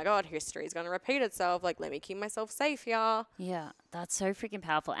like, oh my God, history is going to repeat itself. Like, let me keep myself safe here. Yeah, that's so freaking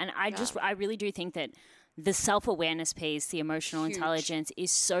powerful. And I really do think that the self-awareness piece, the emotional intelligence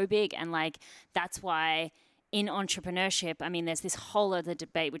is so big. And like, that's why in entrepreneurship, I mean, there's this whole other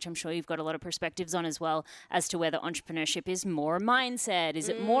debate, which I'm sure you've got a lot of perspectives on as well, as to whether entrepreneurship is more mindset, is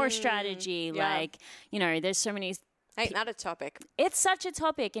it more strategy? Like, you know, there's so many. Ain't that a topic? It's such a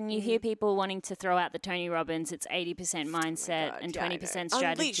topic, and you hear people wanting to throw out the Tony Robbins, it's 80% mindset and 20% strategy.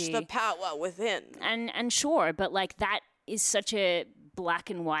 Unleash the power within. And sure, but like that is such a black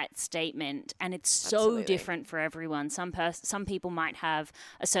and white statement, and it's so different for everyone. Some people might have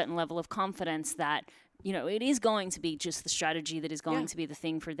a certain level of confidence that, you know, it is going to be just the strategy that is going to be the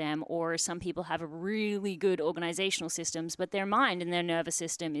thing for them. Or some people have a really good organizational systems, but their mind and their nervous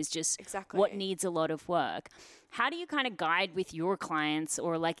system is just what needs a lot of work. How do you kind of guide with your clients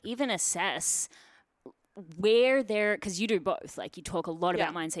or like even assess where they're, because you do both, like you talk a lot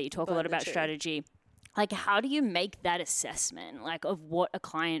about mindset, you talk a lot about strategy. Like, how do you make that assessment, like, of what a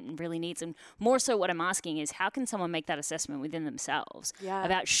client really needs? And more so what I'm asking is, how can someone make that assessment within themselves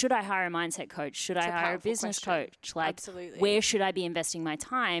about, should I hire a mindset coach? Should I hire a business coach? Like, where should I be investing my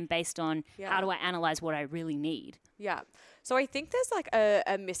time based on how do I analyze what I really need? So I think there's like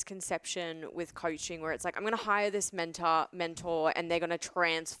a misconception with coaching where it's like, I'm going to hire this mentor and they're going to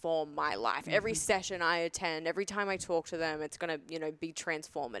transform my life. Every session I attend, every time I talk to them, it's going to, you know, be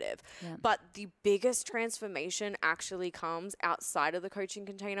transformative. But the biggest transformation actually comes outside of the coaching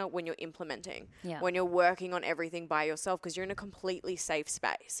container when you're implementing, when you're working on everything by yourself, because you're in a completely safe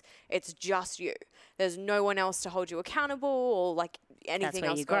space. It's just you. There's no one else to hold you accountable or like anything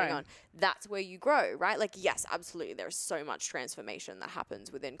else going on. That's where you grow, right? Like, yes, absolutely. There's so much transformation that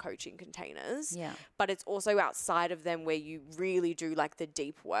happens within coaching containers, but it's also outside of them where you really do like the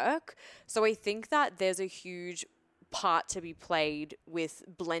deep work. So I think that there's a huge part to be played with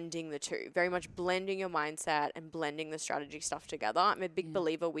blending the two, very much blending your mindset and blending the strategy stuff together. I'm a big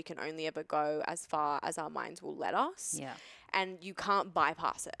believer we can only ever go as far as our minds will let us, and you can't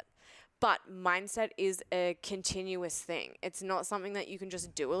bypass it. But mindset is a continuous thing. It's not something that you can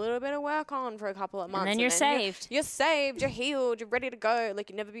just do a little bit of work on for a couple of months. And then you're saved. You're saved, you're healed, you're ready to go.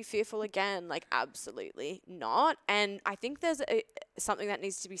 Like, you never be fearful again. Like, absolutely not. And I think there's something that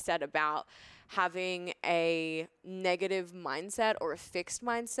needs to be said about having a negative mindset or a fixed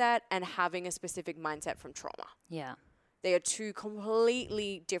mindset and having a specific mindset from trauma. They are two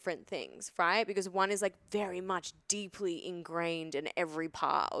completely different things, right? Because one is like very much deeply ingrained in every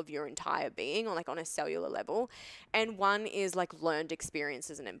part of your entire being, or like on a cellular level. And one is like learned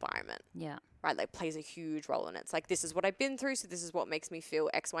experiences and environment. Yeah. Right, like plays a huge role in it. It's like, this is what I've been through, so this is what makes me feel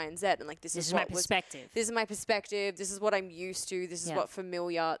X, Y, and Z. And like, this is my perspective. This is my perspective. This is what I'm used to. This is what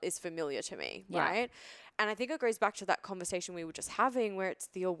familiar to me, right? And I think it goes back to that conversation we were just having, where it's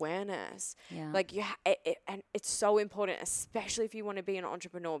the awareness. Yeah. Like and it's so important, especially if you want to be an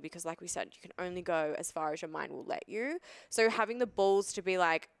entrepreneur, because like we said, you can only go as far as your mind will let you. So having the balls to be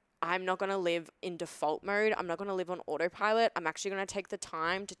like, I'm not going to live in default mode. I'm not going to live on autopilot. I'm actually going to take the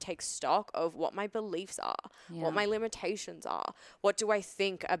time to take stock of what my beliefs are, what my limitations are. What do I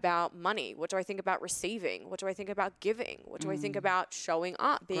think about money? What do I think about receiving? What do I think about giving? What do I think about showing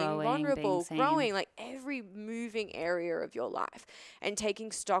up, being vulnerable, growing, like every moving area of your life, and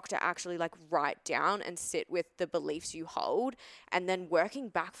taking stock to actually like write down and sit with the beliefs you hold, and then working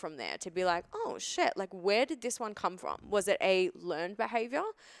back from there to be like, oh shit, like where did this one come from? Was it a learned behavior?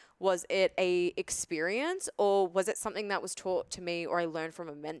 Was it a experience, or was it something that was taught to me or I learned from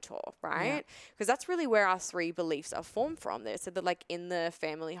a mentor, right? Because that's really where our three beliefs are formed from. They said that like in the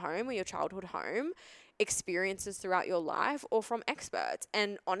family home or your childhood home, experiences throughout your life, or from experts.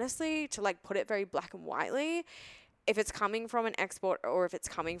 And honestly, to like put it very black and whitely, if it's coming from an expert or if it's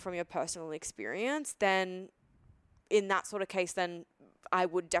coming from your personal experience, then in that sort of case, then I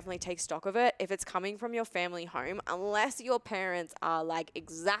would definitely take stock of it. If it's coming from your family home, unless your parents are like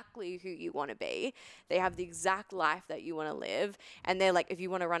exactly who you want to be, they have the exact life that you want to live, and they're like, if you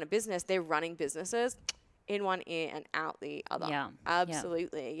want to run a business, they're running businesses in one ear and out the other. Yeah.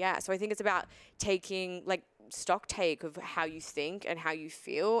 Absolutely. Yeah. So I think it's about taking like stock take of how you think and how you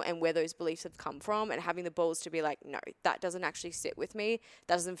feel and where those beliefs have come from, and having the balls to be like, no, that doesn't actually sit with me.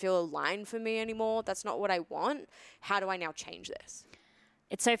 That doesn't feel aligned for me anymore. That's not what I want. How do I now change this?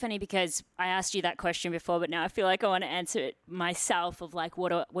 It's so funny because I asked you that question before, but now I feel like I want to answer it myself of like, what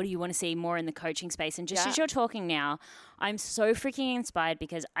do you want to see more in the coaching space? And just as you're talking now, I'm so freaking inspired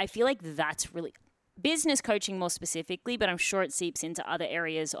because I feel like that's really business coaching more specifically, but I'm sure it seeps into other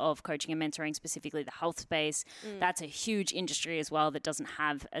areas of coaching and mentoring, specifically the health space. That's a huge industry as well that doesn't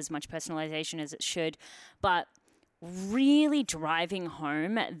have as much personalization as it should. But really driving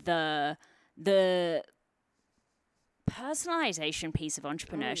home the personalization piece of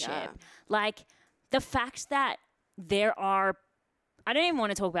entrepreneurship. Like the fact that there are, I don't even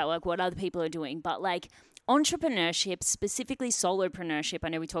want to talk about like what other people are doing, but like entrepreneurship, specifically solopreneurship. I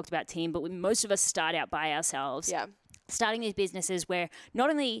know we talked about team, but most of us start out by ourselves. Yeah. Starting these businesses where not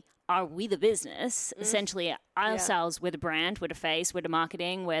only are we the business, essentially ourselves, we're the brand, we're the face, we're the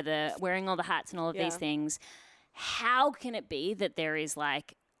marketing, we're wearing all the hats and all of these things. How can it be that there is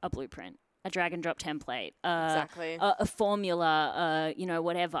like a blueprint, a drag and drop template, a formula,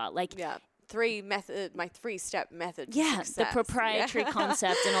 whatever? Like, my 3-step method. The proprietary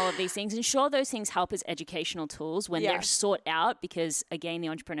concept and all of these things. And sure, those things help as educational tools when they're sought out, because again, the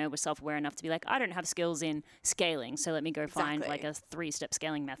entrepreneur was self-aware enough to be like, I don't have skills in scaling, so let me go find like a 3-step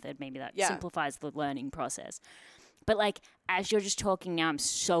scaling method. Maybe that simplifies the learning process. But like, as you're just talking now, I'm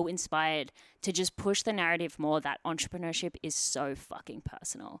so inspired to just push the narrative more that entrepreneurship is so fucking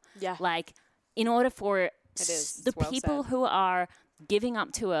personal. Yeah. Like, in order for the people who are giving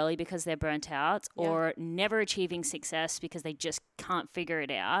up too early because they're burnt out, or never achieving success because they just can't figure it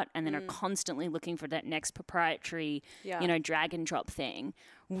out, and then are constantly looking for that next proprietary, drag and drop thing.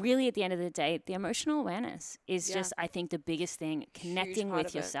 Really, at the end of the day, the emotional awareness is just, I think, the biggest thing, connecting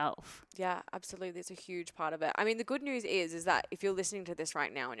with yourself. Yeah, absolutely. It's a huge part of it. I mean, the good news is that if you're listening to this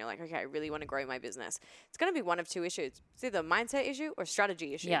right now and you're like, okay, I really want to grow my business, it's going to be one of two issues. It's either a mindset issue or a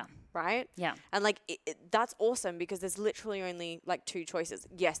strategy issue. Yeah. Right? Yeah. And like, that's awesome, because there's literally only like 2 choices.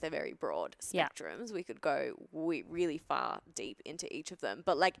 Yes, they're very broad spectrums. Yeah. We could go really far deep into each of them.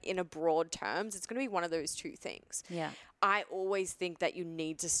 But like in a broad terms, it's going to be one of those 2 things. Yeah. I always think that you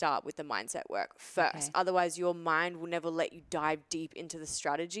need to start with the mindset work first. Okay. Otherwise, your mind will never let you dive deep into the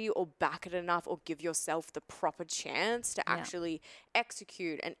strategy or back it enough or give yourself the proper chance to actually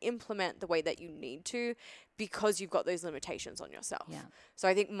execute and implement the way that you need to, because you've got those limitations on yourself. Yeah. So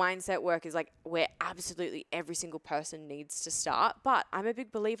I think mindset work is like where absolutely every single person needs to start. But I'm a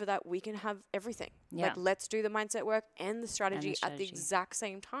big believer that we can have everything. Yeah. Like, let's do the mindset work and the strategy at the exact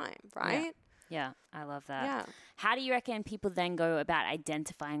same time, right? Yeah. Yeah, I love that. Yeah. How do you reckon people then go about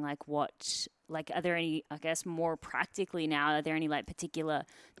identifying are there any, I guess more practically now, are there any like particular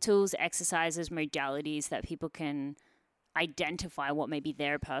tools, exercises, modalities that people can identify what maybe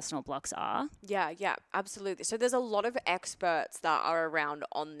their personal blocks are. Yeah, absolutely. So there's a lot of experts that are around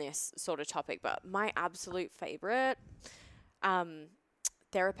on this sort of topic, but my absolute favorite,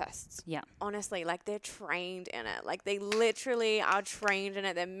 therapists. Yeah. Honestly, like they're trained in it. Like they literally are trained in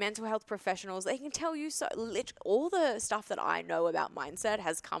it. They're mental health professionals. They can tell you all the stuff that I know about mindset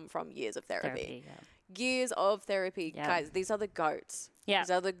has come from years of therapy. Years of therapy. Guys, these are the goats. Yeah.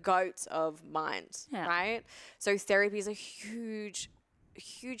 These are the goats of mind, right? So therapy is a huge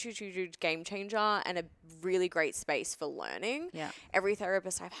game changer and a really great space for learning. Yeah. Every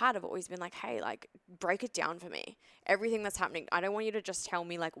therapist I've had have always been like, hey, like break it down for me. Everything that's happening. I don't want you to just tell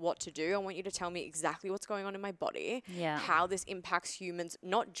me like what to do. I want you to tell me exactly what's going on in my body. Yeah. How this impacts humans,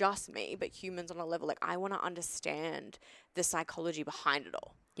 not just me, but humans on a level. Like I want to understand the psychology behind it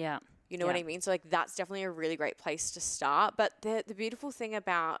all. Yeah. You know what I mean? So like that's definitely a really great place to start. But the beautiful thing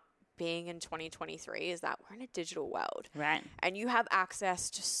about being in 2023 is that we're in a digital world. Right. And you have access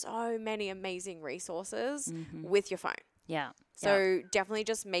to so many amazing resources with your phone. Yeah. So definitely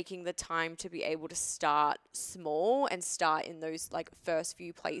just making the time to be able to start small and start in those like first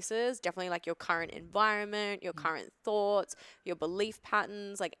few places, definitely like your current environment, your current thoughts, your belief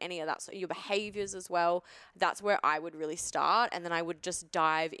patterns, like any of that, so your behaviors as well. That's where I would really start. And then I would just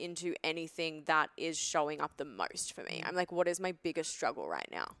dive into anything that is showing up the most for me. I'm like, what is my biggest struggle right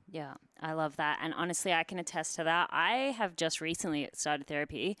now? Yeah, I love that. And honestly, I can attest to that. I have just recently started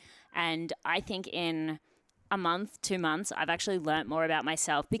therapy, and I think in a month, 2 months, I've actually learnt more about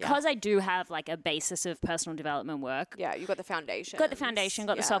myself because I do have like a basis of personal development work. Yeah, you got the foundation. Got the foundation,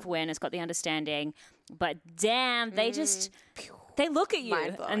 got the self-awareness, got the understanding. But damn, they just, they look at you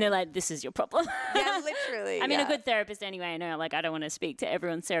and they're like, this is your problem. Yeah, literally. I mean, a good therapist anyway, I know, like I don't want to speak to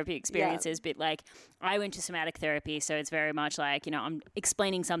everyone's therapy experiences, but like I went to somatic therapy, so it's very much like, you know, I'm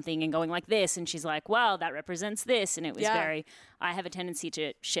explaining something and going like this, and she's like, well, that represents this. And it was very, I have a tendency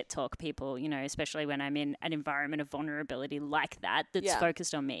to shit talk people, you know, especially when I'm in an environment of vulnerability like that, that's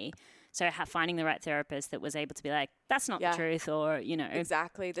focused on me. So finding the right therapist that was able to be like, that's not the truth, or, you know.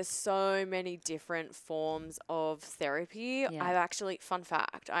 Exactly. There's so many different forms of therapy. Yeah. I've actually, fun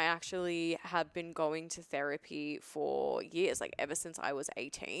fact, I actually have been going to therapy for years, like ever since I was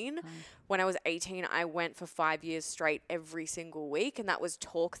 18. When I was 18, I went for 5 years straight every single week, and that was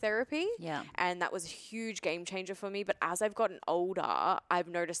talk therapy. Yeah. And that was a huge game changer for me. But as I've gotten older, I've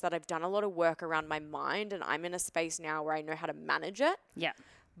noticed that I've done a lot of work around my mind, and I'm in a space now where I know how to manage it. Yeah.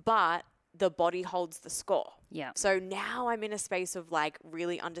 But the body holds the score. Yeah. So now I'm in a space of like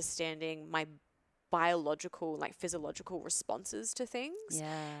really understanding my biological, like physiological responses to things.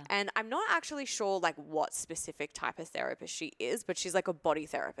 Yeah. And I'm not actually sure like what specific type of therapist she is, but she's like a body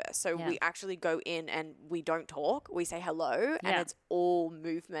therapist. So we actually go in and we don't talk. We say hello and it's all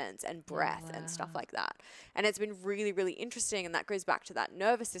movements and breath and stuff like that. And it's been really, really interesting. And that goes back to that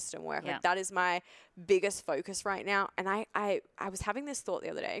nervous system work. Like that is my biggest focus right now. And I was having this thought the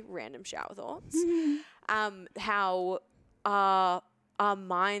other day, random shower thoughts, how our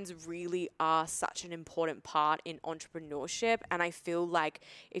minds really are such an important part in entrepreneurship. And I feel like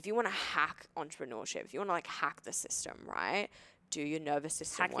if you want to hack entrepreneurship, if you want to like hack the system, right? Do your nervous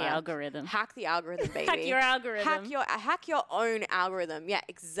system work. The algorithm. Hack the algorithm, baby. Hack your algorithm. Hack your own algorithm. Yeah,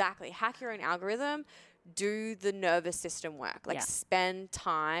 exactly. Hack your own algorithm. Do the nervous system work. Like spend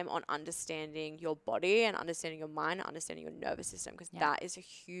time on understanding your body and understanding your mind and understanding your nervous system, because that is a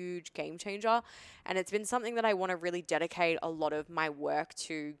huge game changer. And it's been something that I want to really dedicate a lot of my work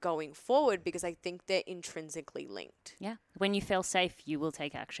to going forward, because I think they're intrinsically linked. Yeah. When you feel safe, you will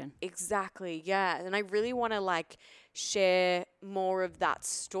take action. Exactly. Yeah. And I really want to like share more of that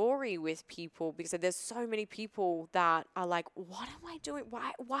story with people, because there's so many people that are like, what am I doing?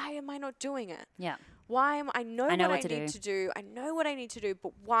 Why am I not doing it? Yeah. I know what I need to do. I know what I need to do,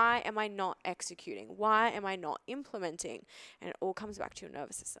 but why am I not executing? Why am I not implementing? And it all comes back to your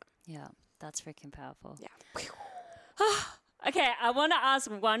nervous system. Yeah, that's freaking powerful. Yeah. Okay, I want to ask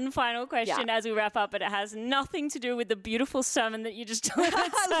one final question as we wrap up, but it has nothing to do with the beautiful sermon that you just delivered.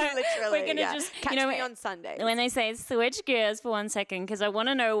 So literally, we're going to just catch me on Sunday. When they say switch gears for 1 second, because I want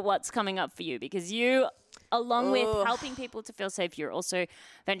to know what's coming up for you, because you, along with helping people to feel safe, you're also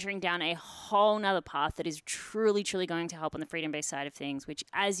venturing down a whole nother path that is truly, truly going to help on the freedom-based side of things, which,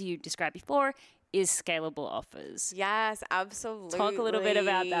 as you described before, is scalable offers. Yes, absolutely. Talk a little bit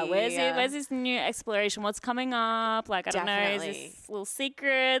about that. Where's this new exploration? What's coming up? Like, I don't know, is this little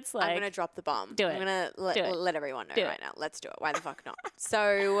secrets? Like, I'm going to drop the bomb. Do it. I'm going to let everyone know right now. Let's do it. Why the fuck not?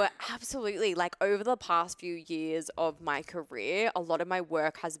 So absolutely, like over the past few years of my career, a lot of my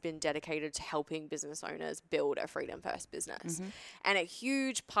work has been dedicated to helping business owners build a freedom first business. And a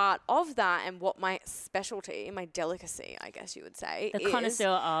huge part of that, and what my specialty, my delicacy, I guess you would say,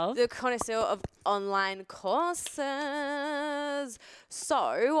 the connoisseur of online courses.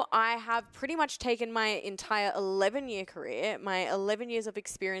 So I have pretty much taken my entire 11-year career, my 11 years of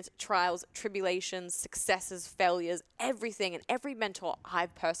experience, trials, tribulations, successes, failures, everything, and every mentor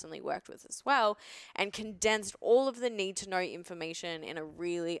I've personally worked with as well, and condensed all of the need to know information in a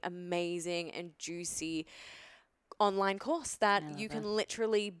really amazing and juicy online course that you can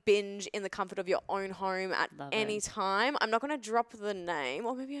literally binge in the comfort of your own home at any time. I'm not going to drop the name,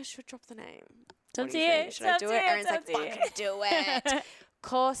 or maybe I should drop the name. Should I do it? Erin's like, fucking do it.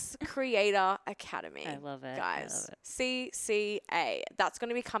 Course Creator Academy. I love it. Guys, CCA. That's going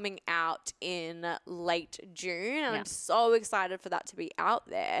to be coming out in late June. And I'm so excited for that to be out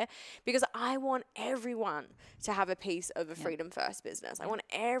there, because I want everyone to have a piece of a freedom first business. I want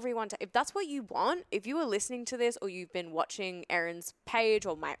everyone to, if that's what you want, if you are listening to this or you've been watching Erin's page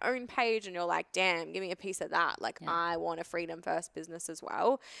or my own page and you're like, damn, give me a piece of that. Like, I want a freedom first business as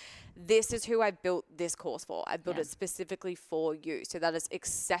well. This is who I built this course for. I built it specifically for you, so that it's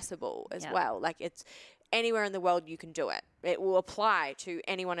accessible as well. Like, it's anywhere in the world you can do it. It will apply to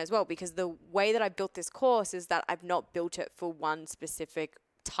anyone as well, because the way that I built this course is that I've not built it for one specific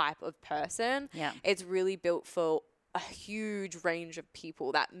type of person. It's really built for a huge range of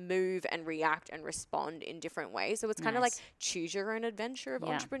people that move and react and respond in different ways. So it's kind of like choose your own adventure of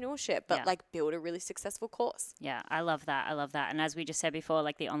entrepreneurship, but like build a really successful course. Yeah, I love that. I love that. And as we just said before,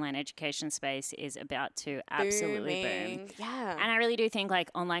 like the online education space is about to absolutely boom. Yeah. And I really do think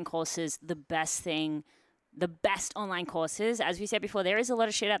like online courses, the best online courses, as we said before, there is a lot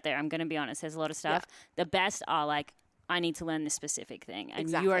of shit out there. I'm going to be honest. There's a lot of stuff. The best are like, I need to learn this specific thing. And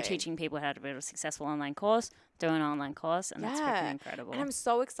you are teaching people how to build a successful online course, do an online course, and that's freaking incredible. And I'm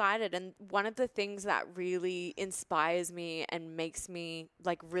so excited. And one of the things that really inspires me and makes me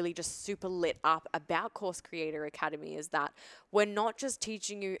like really just super lit up about Course Creator Academy is that we're not just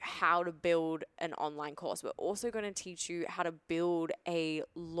teaching you how to build an online course, we're also going to teach you how to build a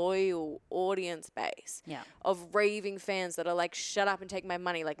loyal audience base of raving fans that are like, shut up and take my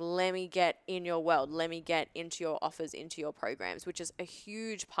money. Like, let me get in your world. Let me get into your offers, into your programs, which is a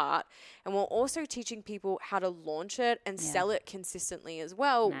huge part. And we're also teaching people how to launch it and sell it consistently as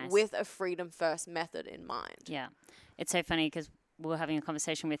well, with a freedom first method in mind. Yeah. It's so funny because we were having a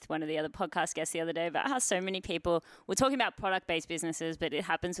conversation with one of the other podcast guests the other day about how so many people were talking about product-based businesses, but it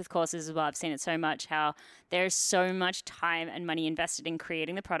happens with courses as well. I've seen it so much, how there's so much time and money invested in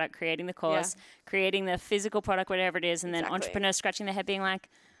creating the product, creating the course, creating the physical product, whatever it is, and then entrepreneurs scratching their head being like,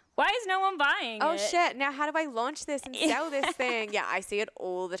 why is no one buying it? Oh, shit. Now, how do I launch this and sell this thing? Yeah, I see it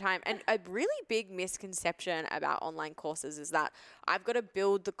all the time. And a really big misconception about online courses is that I've got to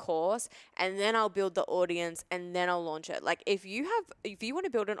build the course and then I'll build the audience and then I'll launch it. Like, if you want to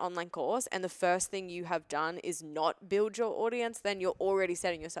build an online course and the first thing you have done is not build your audience, then you're already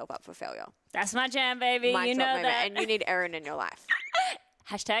setting yourself up for failure. That's my jam, baby. You know that. And you need Erin in your life.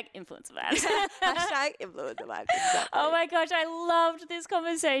 Hashtag influencer vibes. Hashtag influencer vibes. Exactly. Oh my gosh, I loved this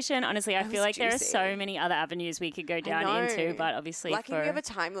conversation. Honestly, I feel like there are so many other avenues we could go down into, but obviously lucky we have a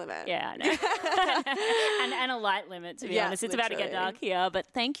time limit. Yeah, I know. and a light limit, to be honest. It's about to get dark here, but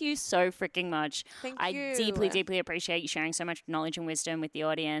thank you so freaking much. Thank you. I deeply, deeply appreciate you sharing so much knowledge and wisdom with the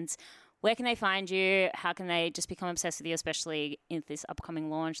audience. Where can they find you? How can they just become obsessed with you, especially in this upcoming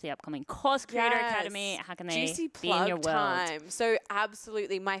launch, the upcoming Course Creator Academy? How can they be in your world? Time. So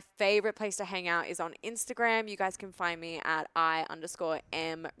absolutely, my favorite place to hang out is on Instagram. You guys can find me at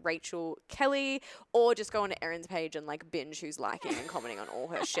 _M Rachel Kelly, or just go onto Erin's page and like binge who's liking and commenting on all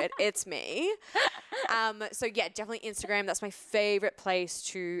her shit. It's me. So yeah, definitely Instagram. That's my favorite place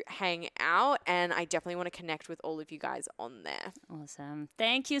to hang out, and I definitely want to connect with all of you guys on there. Awesome.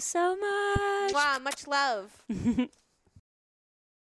 Thank you so much. Wow, much love.